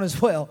going on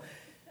as well.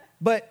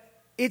 But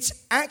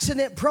it's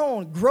accident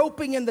prone,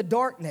 groping in the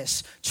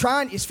darkness,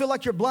 you feel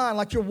like you're blind,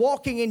 like you're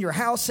walking in your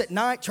house at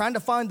night, trying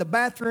to find the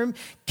bathroom,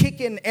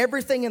 kicking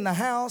everything in the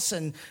house,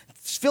 and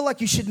feel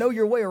like you should know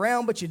your way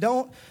around, but you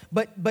don't.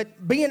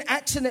 But being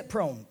accident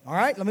prone. All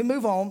right, let me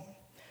move on.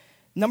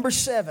 Number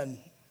 7,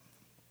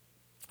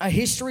 a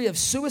history of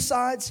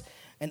suicides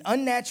and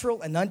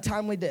unnatural and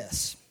untimely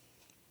deaths.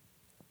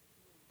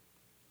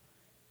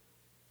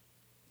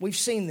 We've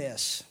seen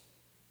this.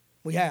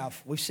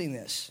 We've seen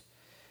this.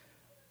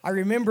 I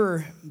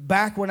remember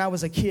back when I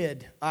was a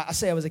kid, I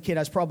say I was a kid,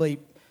 I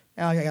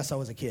guess I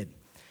was a kid.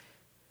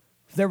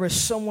 There was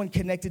someone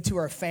connected to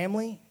our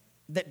family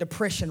that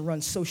depression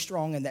runs so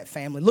strong in that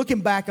family.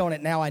 Looking back on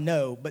it now, I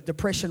know, but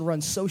depression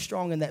runs so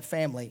strong in that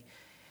family.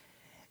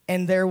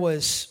 And there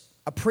was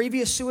a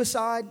previous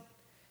suicide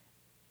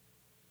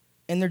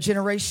in their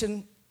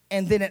generation,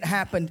 and then it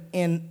happened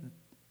in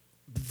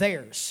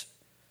theirs.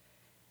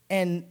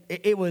 And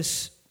it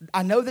was,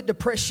 I know that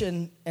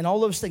depression and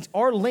all those things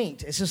are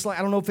linked. It's just like,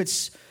 I don't know if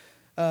it's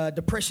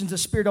depression's a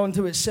spirit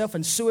unto itself,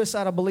 and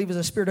suicide, I believe, is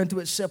a spirit unto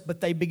itself,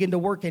 but they begin to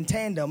work in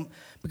tandem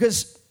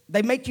because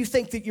they make you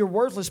think that you're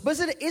worthless. But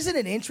isn't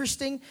it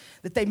interesting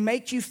that they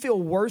make you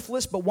feel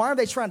worthless, but why are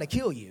they trying to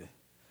kill you?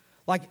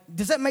 Like,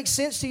 does that make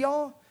sense to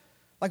y'all?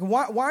 Like,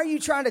 why are you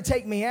trying to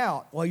take me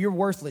out? Well, you're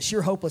worthless.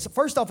 You're hopeless.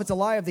 First off, it's a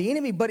lie of the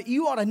enemy, but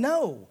you ought to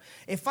know.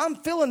 If I'm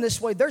feeling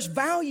this way, there's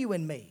value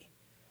in me.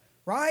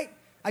 Right?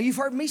 You've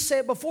heard me say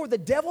it before. The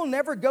devil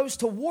never goes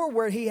to war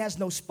where he has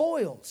no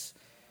spoils.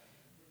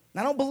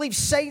 I don't believe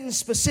Satan's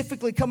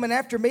specifically coming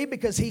after me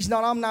because he's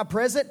not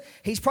omnipresent.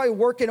 He's probably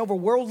working over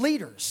world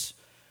leaders.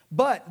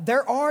 But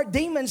there are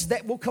demons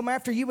that will come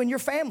after you and your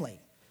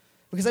family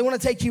because they want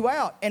to take you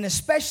out. And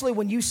especially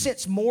when you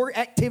sense more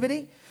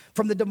activity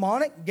from the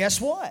demonic, guess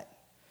what?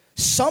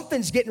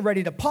 Something's getting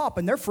ready to pop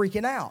and they're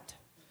freaking out.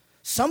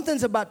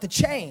 Something's about to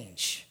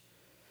change.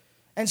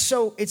 And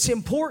so it's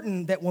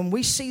important that when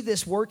we see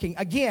this working,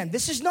 again,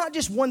 this is not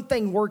just one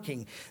thing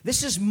working.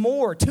 This is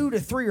more, 2 to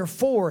 3 or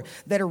 4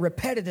 that are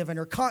repetitive and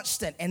are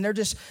constant. And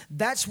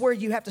that's where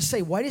you have to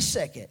say, wait a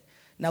second.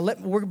 Now,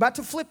 we're about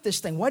to flip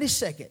this thing. Wait a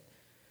second.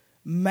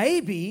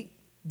 Maybe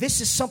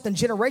this is something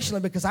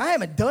generationally because I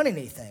haven't done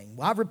anything.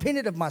 Well, I've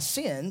repented of my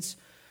sins.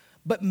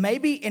 But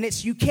maybe, and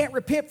you can't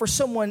repent for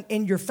someone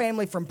in your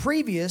family from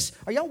previous.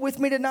 Are y'all with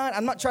me tonight?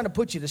 I'm not trying to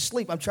put you to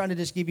sleep. I'm trying to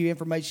just give you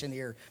information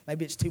here.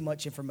 Maybe it's too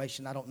much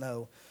information. I don't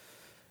know.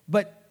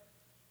 But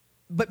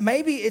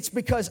maybe it's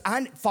because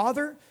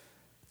Father,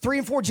 3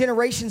 and 4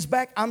 generations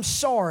back, I'm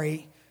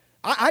sorry.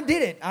 I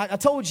did it. I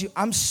told you,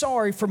 I'm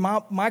sorry for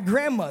my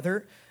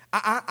grandmother.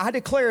 I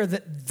declare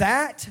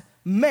that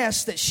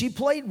mess that she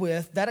played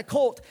with, that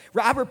occult,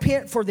 I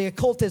repent for the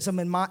occultism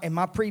in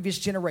my previous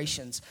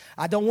generations.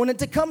 I don't want it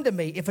to come to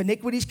me. If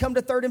iniquities come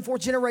to 3rd and 4th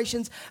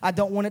generations, I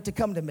don't want it to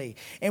come to me.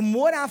 And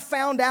what I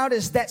found out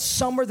is that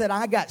summer that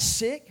I got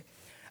sick,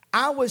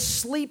 I was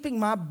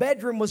sleeping. My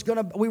bedroom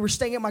we were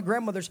staying at my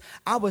grandmother's.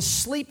 I was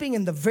sleeping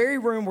in the very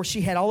room where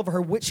she had all of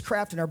her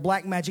witchcraft and her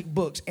black magic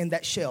books in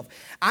that shelf.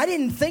 I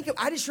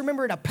just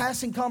remember in a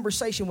passing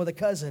conversation with a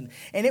cousin,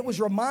 and it was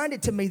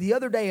reminded to me the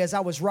other day as I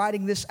was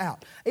writing this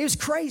out. It was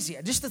crazy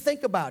just to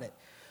think about it.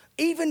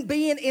 even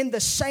being in the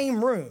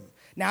same room.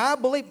 Now, I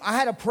believe I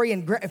had a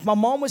praying. If my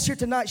mom was here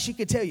tonight, she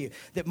could tell you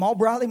that Ma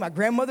Briley, my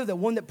grandmother, the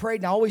one that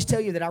prayed, and I always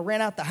tell you that I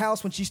ran out the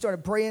house when she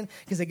started praying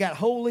because it got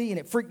holy and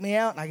it freaked me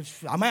out, and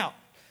I'm out.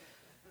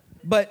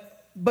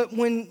 But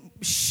when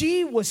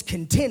she was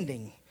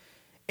contending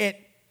at,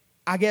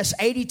 I guess,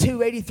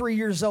 82, 83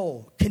 years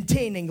old,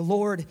 contending,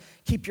 Lord,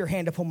 keep your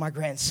hand upon my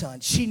grandson,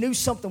 she knew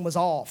something was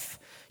off.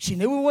 She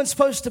knew we weren't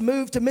supposed to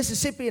move to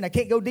Mississippi, and I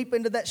can't go deep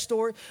into that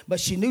story, but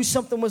she knew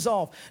something was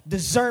off.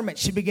 Discernment,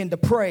 she began to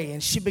pray,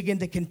 and she began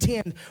to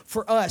contend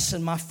for us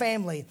and my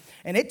family.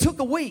 And it took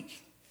a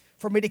week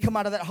for me to come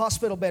out of that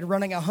hospital bed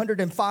running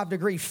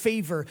 105-degree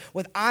fever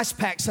with ice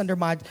packs under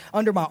my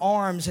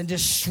arms and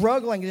just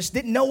struggling, just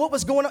didn't know what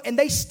was going on. And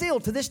they still,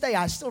 to this day,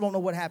 I still don't know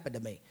what happened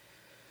to me.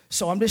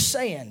 So I'm just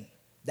saying,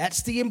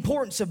 that's the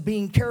importance of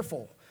being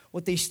careful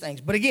with these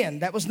things. But again,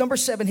 that was number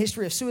 7,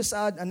 history of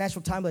suicide,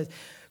 unnatural timeless.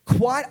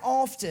 Quite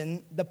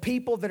often, the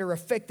people that are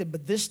affected by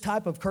this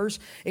type of curse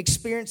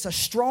experience a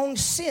strong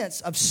sense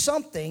of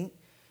something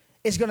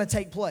is going to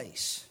take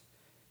place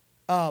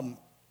in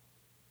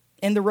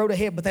the road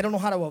ahead, but they don't know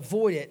how to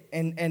avoid it.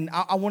 And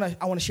I want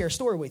to share a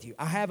story with you.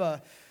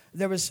 I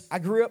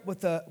grew up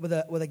with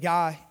a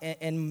guy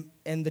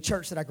in the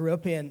church that I grew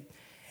up in,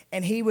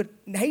 and he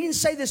didn't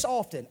say this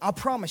often. I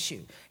promise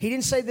you, he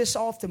didn't say this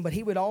often, but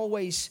he would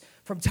always,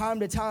 from time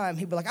to time,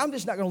 he'd be like, I'm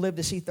just not going to live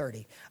to see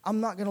 30. I'm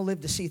not going to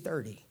live to see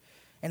 30.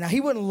 And now he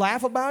wouldn't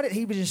laugh about it.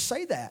 He would just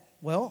say that.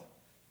 Well,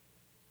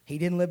 he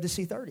didn't live to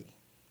see 30.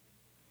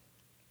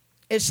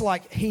 It's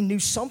like he knew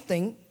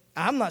something.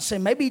 I'm not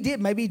saying maybe he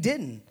did, maybe he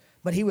didn't,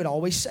 but he would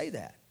always say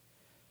that.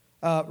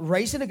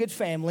 Raised in a good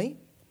family.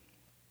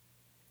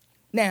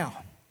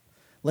 Now,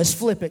 let's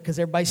flip it because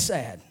everybody's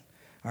sad.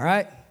 All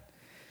right?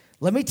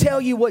 Let me tell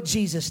you what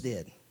Jesus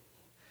did.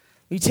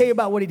 Let me tell you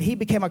about what he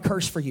became a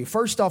curse for you.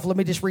 First off, let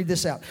me just read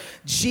this out.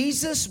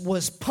 Jesus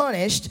was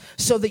punished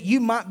so that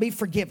you might be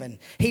forgiven.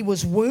 He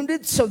was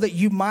wounded so that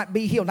you might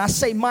be healed. And I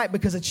say might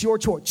because it's your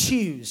choice.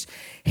 Choose.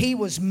 He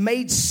was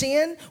made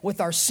sin with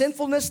our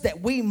sinfulness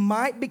that we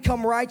might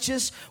become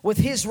righteous with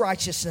his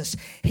righteousness.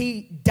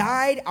 He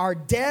died our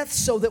death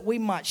so that we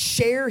might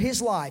share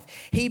his life.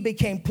 He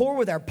became poor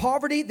with our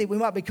poverty that we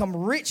might become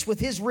rich with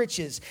his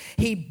riches.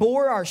 He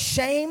bore our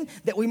shame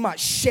that we might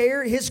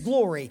share his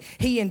glory.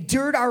 He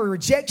endured our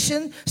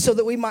rejection so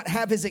that we might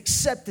have his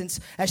acceptance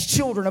as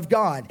children of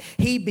God.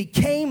 He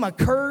became a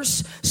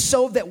curse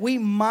so that we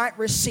might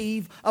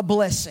receive a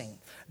blessing.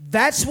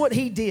 That's what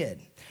he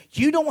did.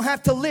 You don't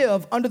have to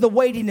live under the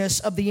weightiness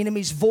of the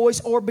enemy's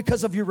voice or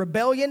because of your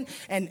rebellion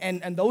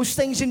and those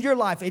things in your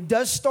life. It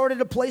does start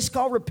at a place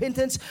called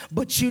repentance,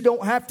 but you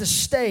don't have to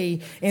stay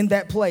in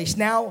that place.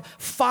 Now,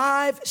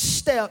 5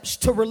 steps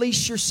to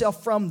release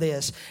yourself from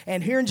this.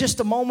 And here in just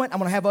a moment, I'm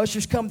going to have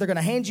ushers come. They're going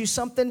to hand you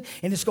something,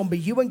 and it's going to be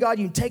you and God.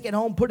 You can take it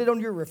home, put it on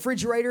your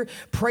refrigerator,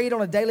 pray it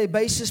on a daily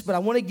basis. But I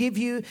want to give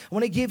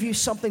you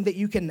something that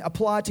you can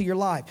apply to your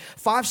life.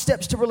 5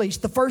 steps to release.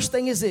 The first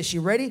thing is this. You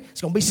ready?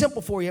 It's going to be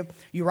simple for you.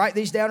 You write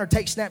these down or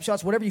take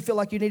snapshots, whatever you feel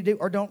like you need to do,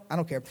 or don't. I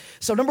don't care.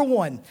 So number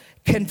 1,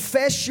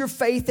 confess your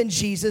faith in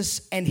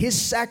Jesus and his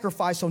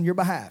sacrifice on your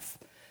behalf.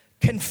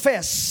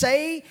 Confess.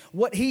 Say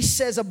what he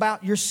says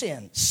about your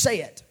sin.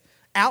 Say it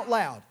out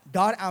loud.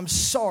 God, I'm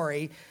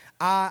sorry.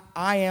 I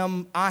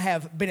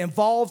have been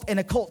involved in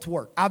occult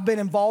work. I've been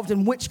involved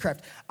in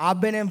witchcraft. I've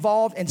been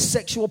involved in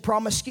sexual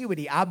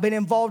promiscuity. I've been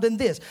involved in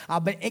this.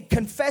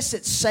 Confess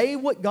it. Say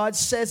what God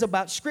says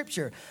about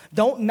Scripture.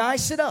 Don't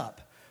nice it up.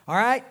 All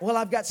right? Well,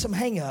 I've got some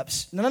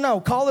hang-ups. No.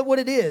 Call it what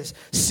it is.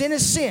 Sin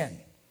is sin.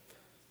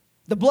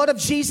 The blood of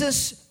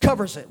Jesus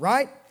covers it,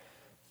 right?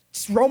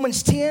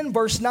 Romans 10,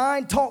 verse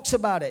 9 talks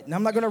about it. And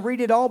I'm not going to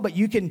read it all, but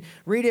you can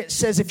read it. It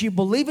says, if you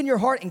believe in your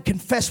heart and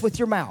confess with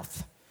your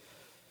mouth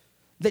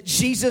that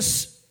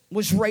Jesus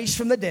was raised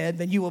from the dead,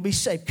 then you will be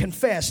saved.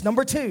 Confess.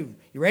 Number 2,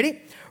 you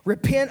ready?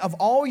 Repent of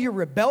all your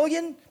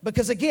rebellion.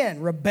 Because again,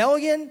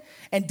 rebellion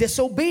and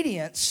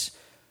disobedience,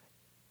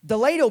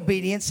 delayed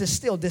obedience is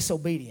still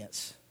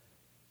disobedience.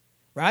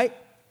 Right?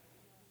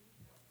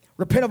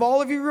 Repent of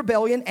all of your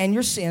rebellion and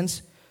your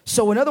sins.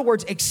 So in other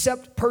words,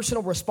 accept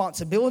personal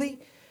responsibility.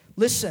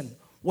 Listen,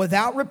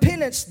 without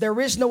repentance, there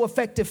is no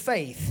effective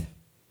faith.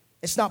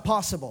 It's not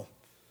possible.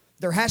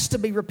 There has to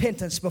be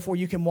repentance before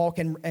you can walk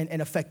in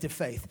effective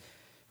faith.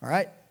 All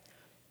right?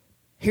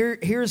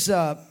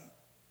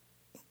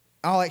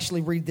 I'll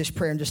actually read this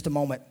prayer in just a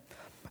moment.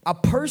 A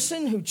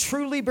person who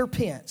truly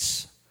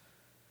repents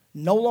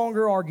no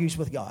longer argues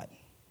with God.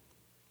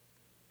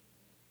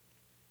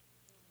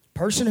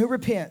 Person who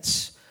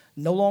repents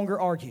no longer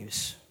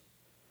argues.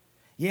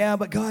 Yeah,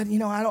 but God,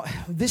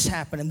 this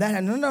happened and that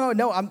happened.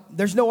 No,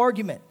 there's no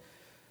argument.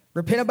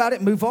 Repent about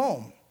it, move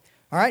on.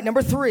 All right,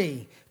 number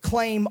 3,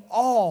 claim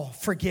all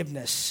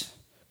forgiveness.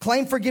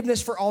 Claim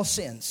forgiveness for all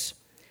sins.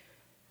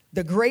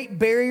 The great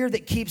barrier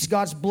that keeps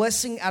God's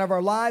blessing out of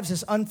our lives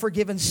is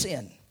unforgiven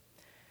sin.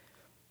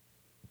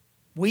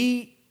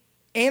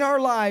 In our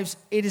lives,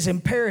 it is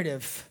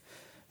imperative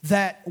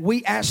that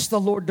we ask the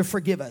Lord to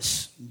forgive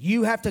us.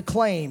 You have to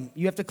claim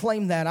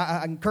that.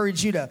 I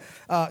encourage you to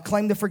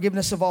claim the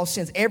forgiveness of all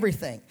sins,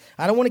 everything.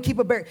 I don't want to keep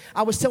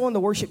I was telling the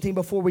worship team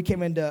before we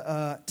came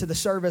into to the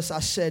service, I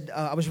said,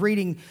 I was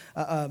reading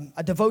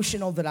a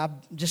devotional that I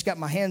just got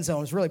my hands on.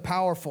 It was really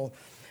powerful,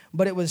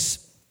 but it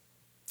was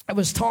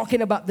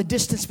talking about the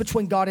distance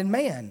between God and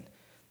man.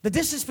 The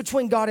distance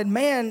between God and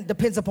man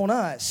depends upon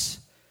us.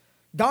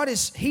 God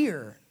is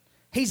here.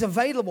 He's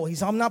available.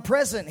 He's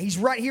omnipresent. He's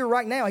right here,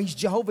 right now. He's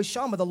Jehovah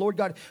Shammah, the Lord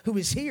God who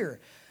is here.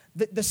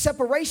 The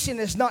separation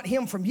is not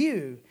him from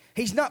you.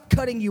 He's not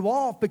cutting you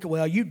off because,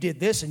 well, you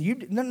did this and you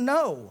did.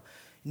 No.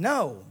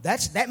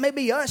 That may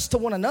be us to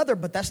one another,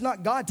 but that's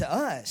not God to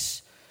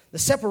us. The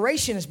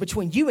separation is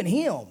between you and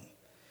him.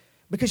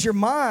 Because your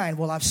mind,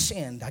 well, I've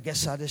sinned. I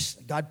guess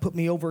God put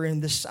me over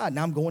in this side.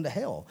 Now I'm going to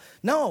hell.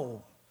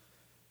 No.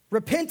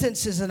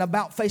 Repentance is an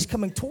about face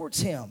coming towards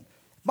him.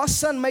 My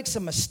son makes a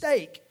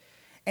mistake,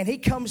 and he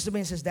comes to me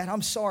and says, Dad,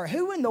 I'm sorry.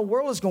 Who in the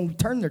world is going to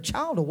turn their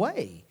child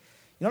away?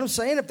 You know what I'm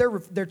saying?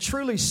 If they're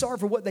truly sorry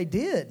for what they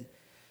did.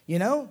 You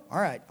know?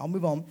 All right, I'll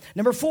move on.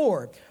 Number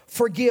 4,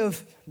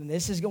 forgive. And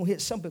this is going to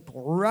hit some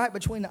people right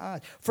between the eyes.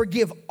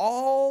 Forgive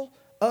all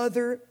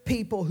other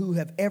people who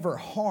have ever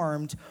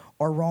harmed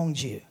or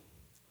wronged you.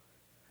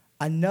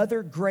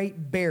 Another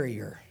great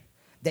barrier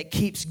that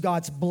keeps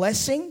God's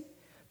blessing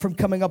from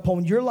coming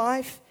upon your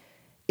life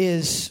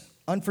is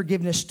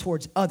unforgiveness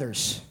towards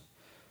others.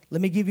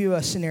 Let me give you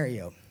a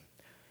scenario.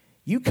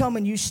 You come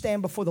and you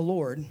stand before the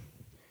Lord,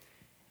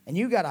 and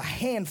you got a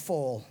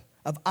handful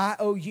of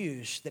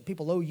IOUs that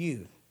people owe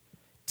you,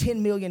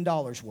 $10 million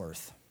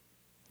worth.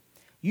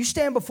 You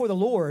stand before the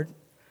Lord,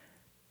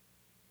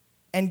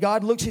 and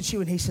God looks at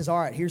you and he says, all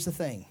right, here's the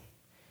thing.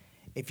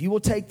 If you will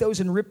take those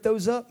and rip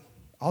those up,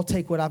 I'll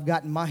take what I've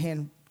got in my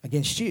hand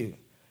against you,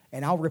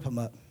 and I'll rip them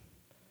up.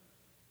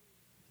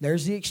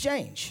 There's the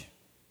exchange.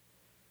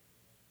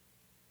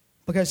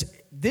 Because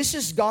this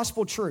is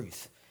gospel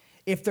truth.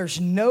 If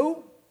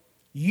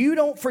you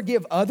don't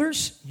forgive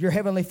others, your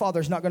heavenly Father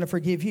is not going to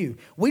forgive you.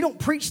 We don't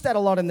preach that a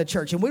lot in the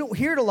church, and we don't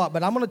hear it a lot,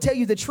 but I'm going to tell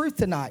you the truth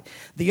tonight.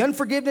 The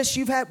unforgiveness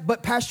you've had,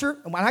 but Pastor,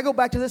 when I go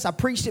back to this, I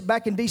preached it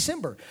back in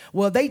December.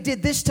 Well, they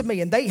did this to me,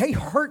 and they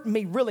hurt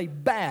me really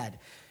bad.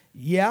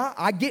 Yeah,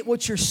 I get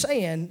what you're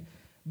saying,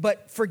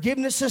 but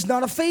forgiveness is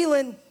not a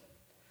feeling.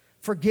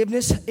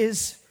 Forgiveness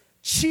is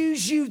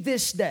choose you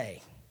this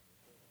day.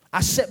 I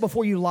set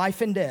before you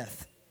life and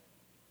death.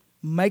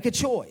 Make a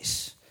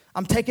choice.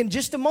 I'm taking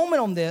just a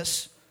moment on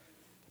this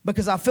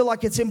because I feel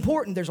like it's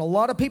important. There's a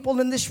lot of people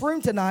in this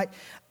room tonight,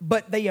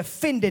 but they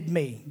offended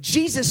me.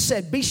 Jesus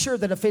said, be sure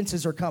that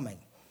offenses are coming.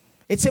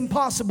 It's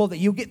impossible that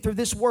you get through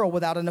this world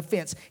without an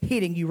offense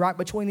hitting you right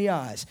between the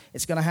eyes.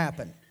 It's going to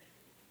happen.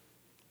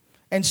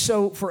 And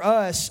so for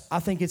us, I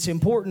think it's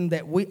important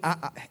that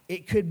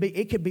it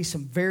could be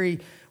some very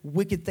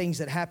wicked things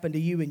that happened to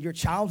you in your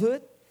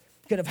childhood,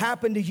 could have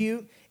happened to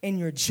you in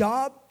your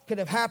job, could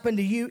have happened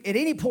to you at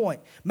any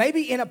point,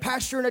 maybe in a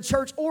pastor in a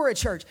church or a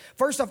church.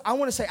 First off, I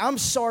want to say I'm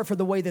sorry for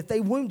the way that they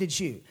wounded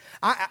you.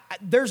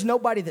 There's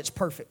nobody that's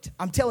perfect.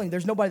 I'm telling you,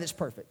 there's nobody that's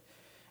perfect.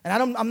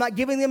 And I'm not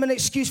giving them an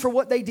excuse for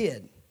what they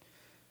did.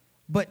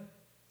 But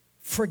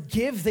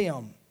forgive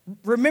them.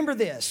 Remember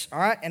this, all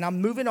right? And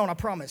I'm moving on, I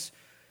promise.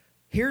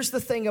 Here's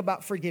the thing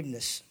about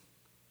forgiveness.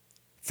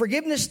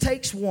 Forgiveness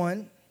takes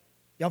one.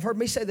 Y'all have heard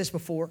me say this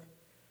before.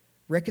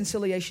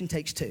 Reconciliation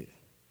takes two.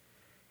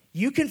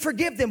 You can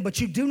forgive them,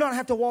 but you do not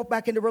have to walk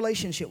back into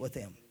relationship with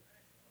them.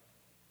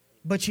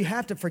 But you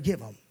have to forgive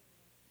them.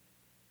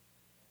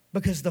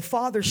 Because the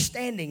Father's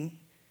standing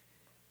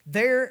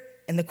there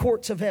in the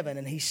courts of heaven,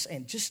 and he's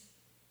saying,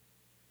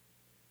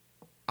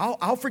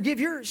 I'll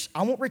forgive yours.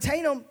 I won't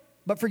retain them,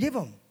 but forgive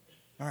them.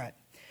 All right.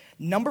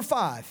 Number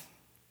 5.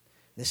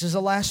 This is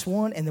the last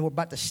one, and then we're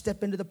about to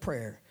step into the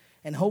prayer.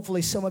 And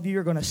hopefully some of you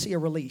are going to see a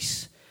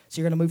release. So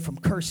you're going to move from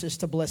curses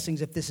to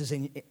blessings if this is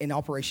in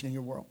operation in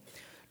your world.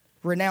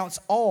 Renounce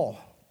all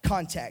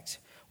contact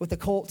with the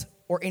cult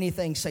or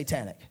anything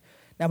satanic.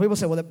 Now people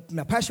say, well,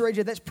 Pastor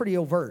AJ, that's pretty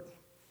overt.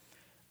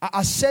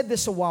 I said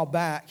this a while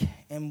back,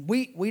 and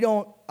we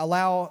don't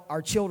allow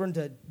our children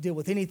to deal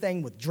with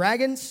anything with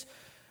dragons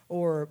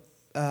or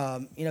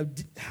I'm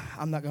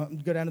not going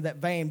to go down to that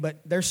vein, but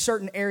there's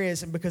certain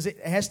areas, and because it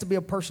has to be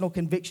a personal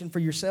conviction for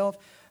yourself.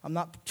 I'm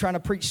not trying to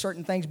preach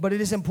certain things, but it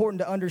is important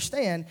to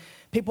understand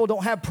people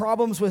don't have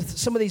problems with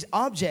some of these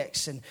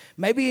objects. And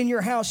maybe in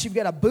your house you've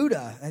got a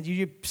Buddha,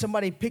 and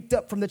somebody picked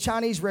up from the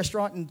Chinese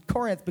restaurant in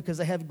Corinth because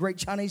they have great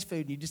Chinese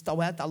food, and you just thought,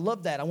 I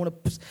love that. I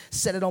want to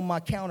set it on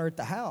my counter at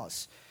the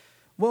house.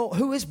 Well,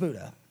 who is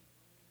Buddha?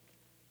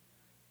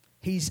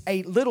 He's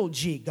a little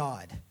g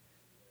God.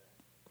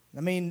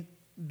 I mean,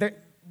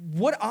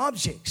 what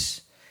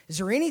objects? Is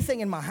there anything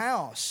in my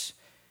house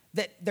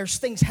that there's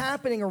things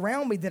happening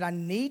around me that I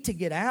need to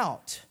get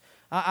out?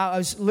 I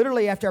was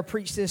literally, after I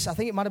preached this, I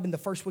think it might have been the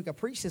first week I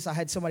preached this, I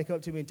had somebody come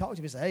up to me and talk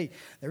to me and say, hey,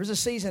 there was a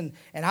season,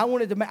 and I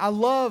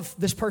love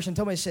this person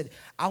told me, they said,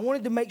 I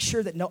wanted to make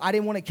sure that I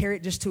didn't want to carry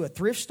it just to a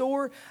thrift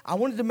store. I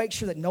wanted to make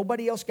sure that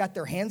nobody else got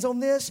their hands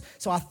on this.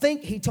 So I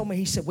think he told me,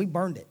 he said, we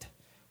burned it.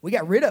 We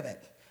got rid of it.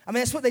 I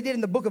mean, that's what they did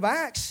in the book of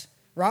Acts,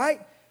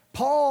 right?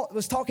 Paul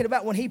was talking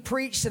about when he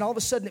preached, and all of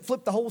a sudden it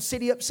flipped the whole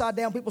city upside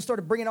down. People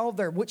started bringing all of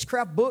their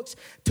witchcraft books,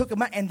 took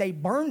them out, and they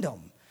burned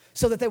them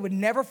so that they would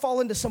never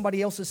fall into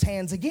somebody else's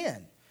hands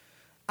again.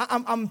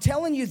 I'm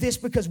telling you this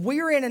because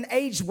we're in an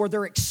age where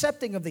they're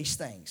accepting of these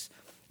things.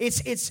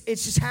 It's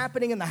just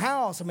happening in the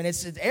house. I mean,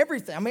 it's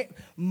everything. I mean,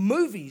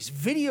 movies,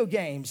 video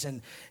games,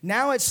 and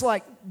now it's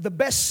like the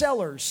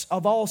bestsellers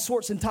of all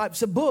sorts and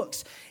types of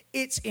books.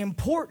 It's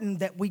important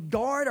that we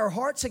guard our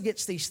hearts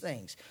against these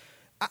things.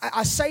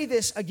 I say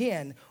this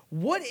again.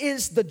 What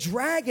is the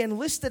dragon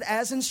listed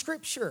as in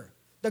Scripture?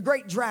 The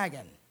great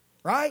dragon,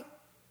 right?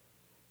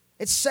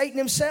 It's Satan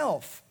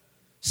himself.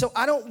 So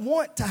I don't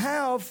want to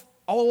have,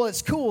 oh,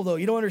 it's cool though.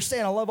 You don't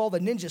understand. I love all the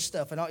ninja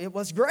stuff, and it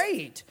was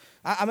great.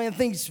 I mean,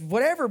 things,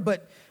 whatever,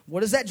 but what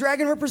does that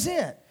dragon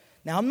represent?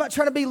 Now, I'm not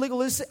trying to be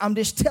legalistic. I'm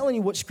just telling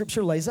you what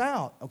Scripture lays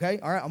out, okay?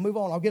 All right, I'll move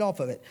on. I'll get off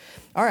of it.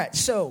 All right,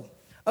 so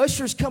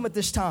ushers come at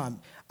this time.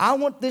 I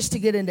want this to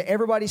get into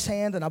everybody's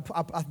hand, and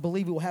I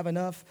believe we will have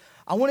enough.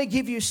 I want to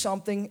give you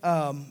something,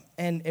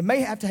 and it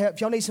may have to help.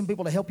 If y'all need some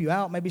people to help you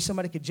out, maybe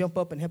somebody could jump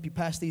up and help you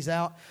pass these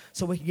out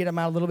so we can get them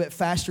out a little bit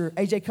faster.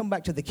 AJ, come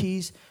back to the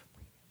keys.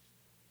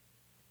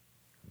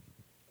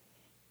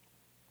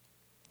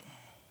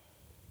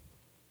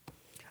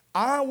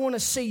 I want to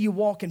see you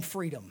walk in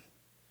freedom.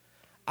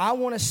 I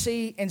want to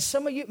see, and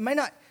some of you may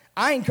not,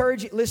 I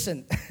encourage you,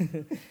 listen,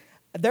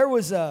 there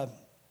was a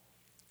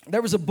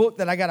book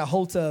that I got a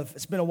hold of.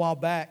 It's been a while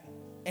back,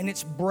 and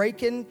it's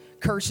Breaking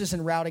Curses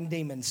and Routing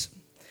Demons.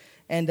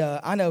 And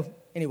I know,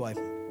 anyway.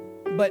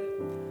 But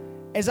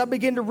as I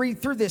begin to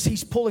read through this,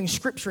 he's pulling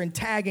Scripture and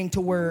tagging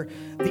to where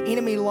the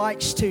enemy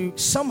likes to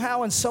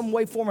somehow, in some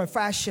way, form, or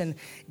fashion,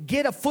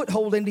 get a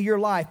foothold into your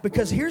life.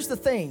 Because here's the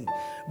thing.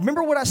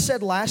 Remember what I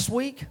said last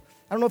week?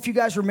 I don't know if you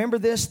guys remember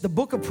this. The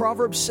book of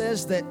Proverbs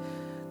says that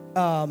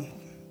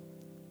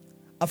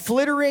a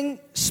flittering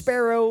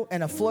sparrow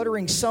and a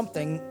fluttering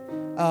something,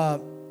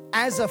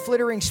 as a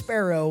flittering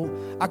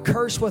sparrow, a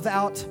curse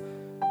without,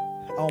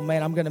 oh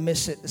man, I'm going to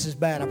miss it. This is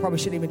bad. I probably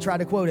shouldn't even try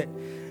to quote it.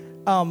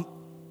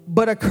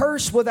 But a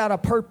curse without a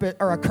purpose,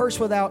 or a curse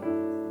without,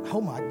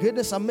 oh my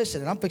goodness, I'm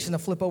missing it. I'm fixing to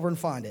flip over and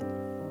find it.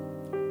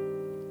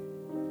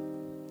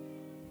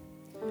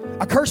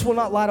 A curse will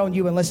not light on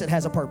you unless it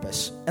has a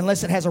purpose,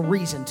 unless it has a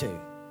reason to.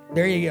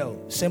 There you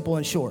go. Simple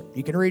and short.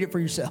 You can read it for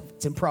yourself.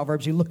 It's in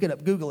Proverbs. You look it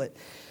up, Google it.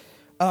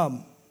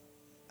 An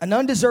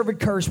undeserved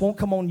curse won't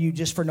come on you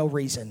just for no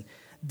reason.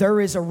 There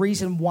is a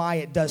reason why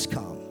it does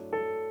come.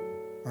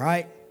 All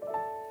right?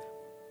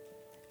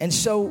 And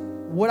so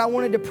what I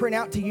wanted to print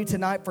out to you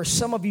tonight, for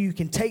some of you, you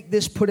can take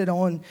this, put it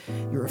on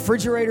your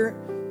refrigerator,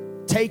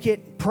 take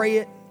it, pray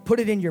it, put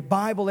it in your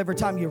Bible every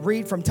time you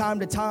read from time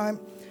to time.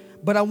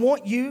 But I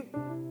want you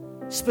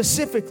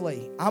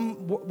specifically,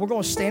 we're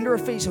going to stand to our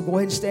feet, so go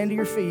ahead and stand to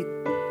your feet.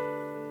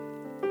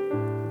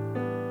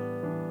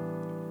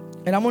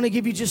 And I'm going to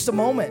give you just a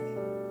moment,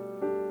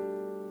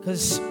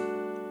 because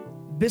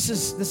this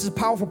is a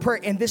powerful prayer,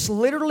 and this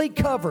literally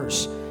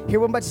covers, hear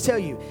what I'm about to tell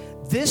you,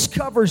 this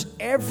covers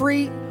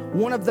every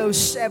one of those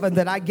 7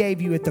 that I gave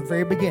you at the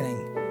very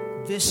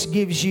beginning. This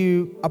gives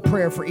you a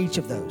prayer for each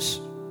of those,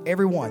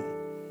 every one.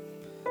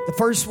 The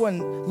first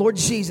one, Lord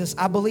Jesus,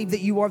 I believe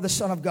that you are the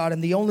Son of God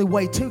and the only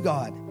way to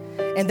God,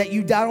 and that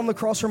you died on the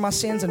cross for my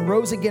sins and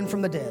rose again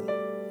from the dead.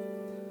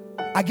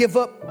 I give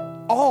up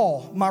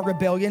all my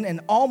rebellion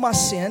and all my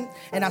sin,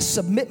 and I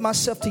submit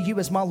myself to you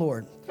as my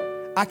Lord.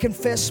 I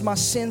confess my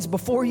sins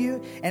before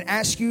you and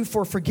ask you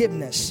for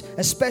forgiveness,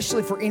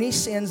 especially for any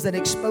sins that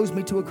expose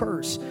me to a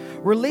curse.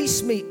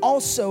 Release me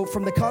also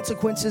from the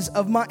consequences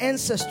of my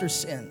ancestors'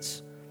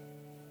 sins.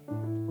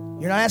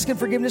 You're not asking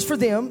forgiveness for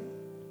them.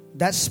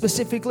 That's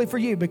specifically for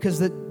you, because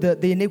the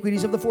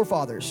iniquities of the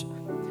forefathers.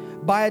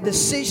 By a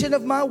decision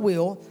of my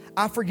will,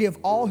 I forgive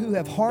all who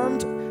have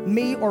harmed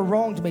me or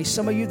wronged me.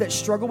 Some of you that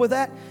struggle with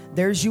that,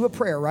 there's you a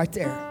prayer right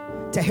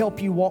there to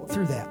help you walk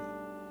through that.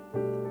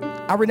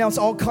 I renounce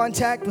all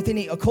contact with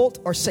any occult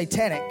or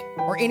satanic,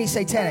 or any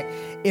satanic.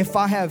 If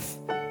I have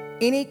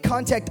any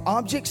contact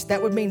objects,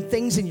 that would mean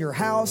things in your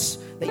house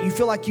that you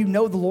feel like you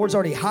know the Lord's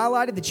already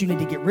highlighted that you need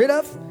to get rid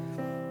of,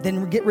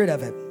 then get rid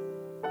of it.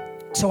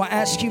 So I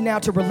ask you now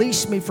to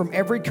release me from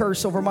every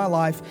curse over my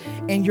life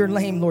in your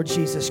name, Lord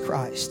Jesus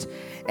Christ.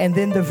 And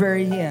then the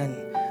very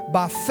end,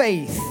 by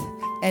faith,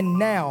 and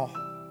now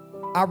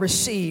I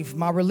receive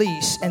my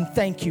release and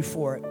thank you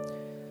for it.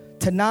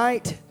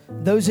 Tonight,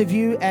 those of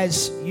you,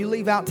 as you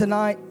leave out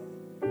tonight,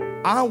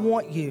 I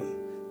want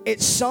you, at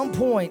some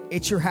point,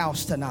 it's your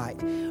house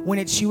tonight, when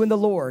it's you and the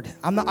Lord.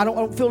 I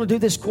don't feel to do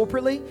this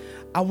corporately.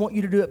 I want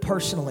you to do it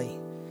personally.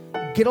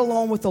 Get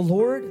along with the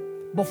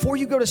Lord before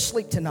you go to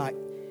sleep tonight.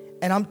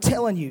 And I'm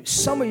telling you,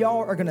 some of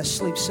y'all are going to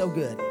sleep so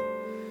good.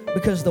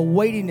 because the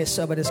weightiness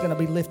of it is going to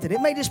be lifted.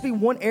 It may just be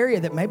one area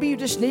that maybe you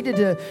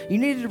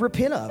needed to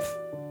repent of,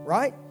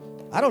 right?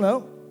 I don't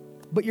know.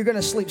 But you're going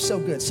to sleep so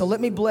good. So let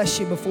me bless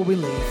you before we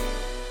leave.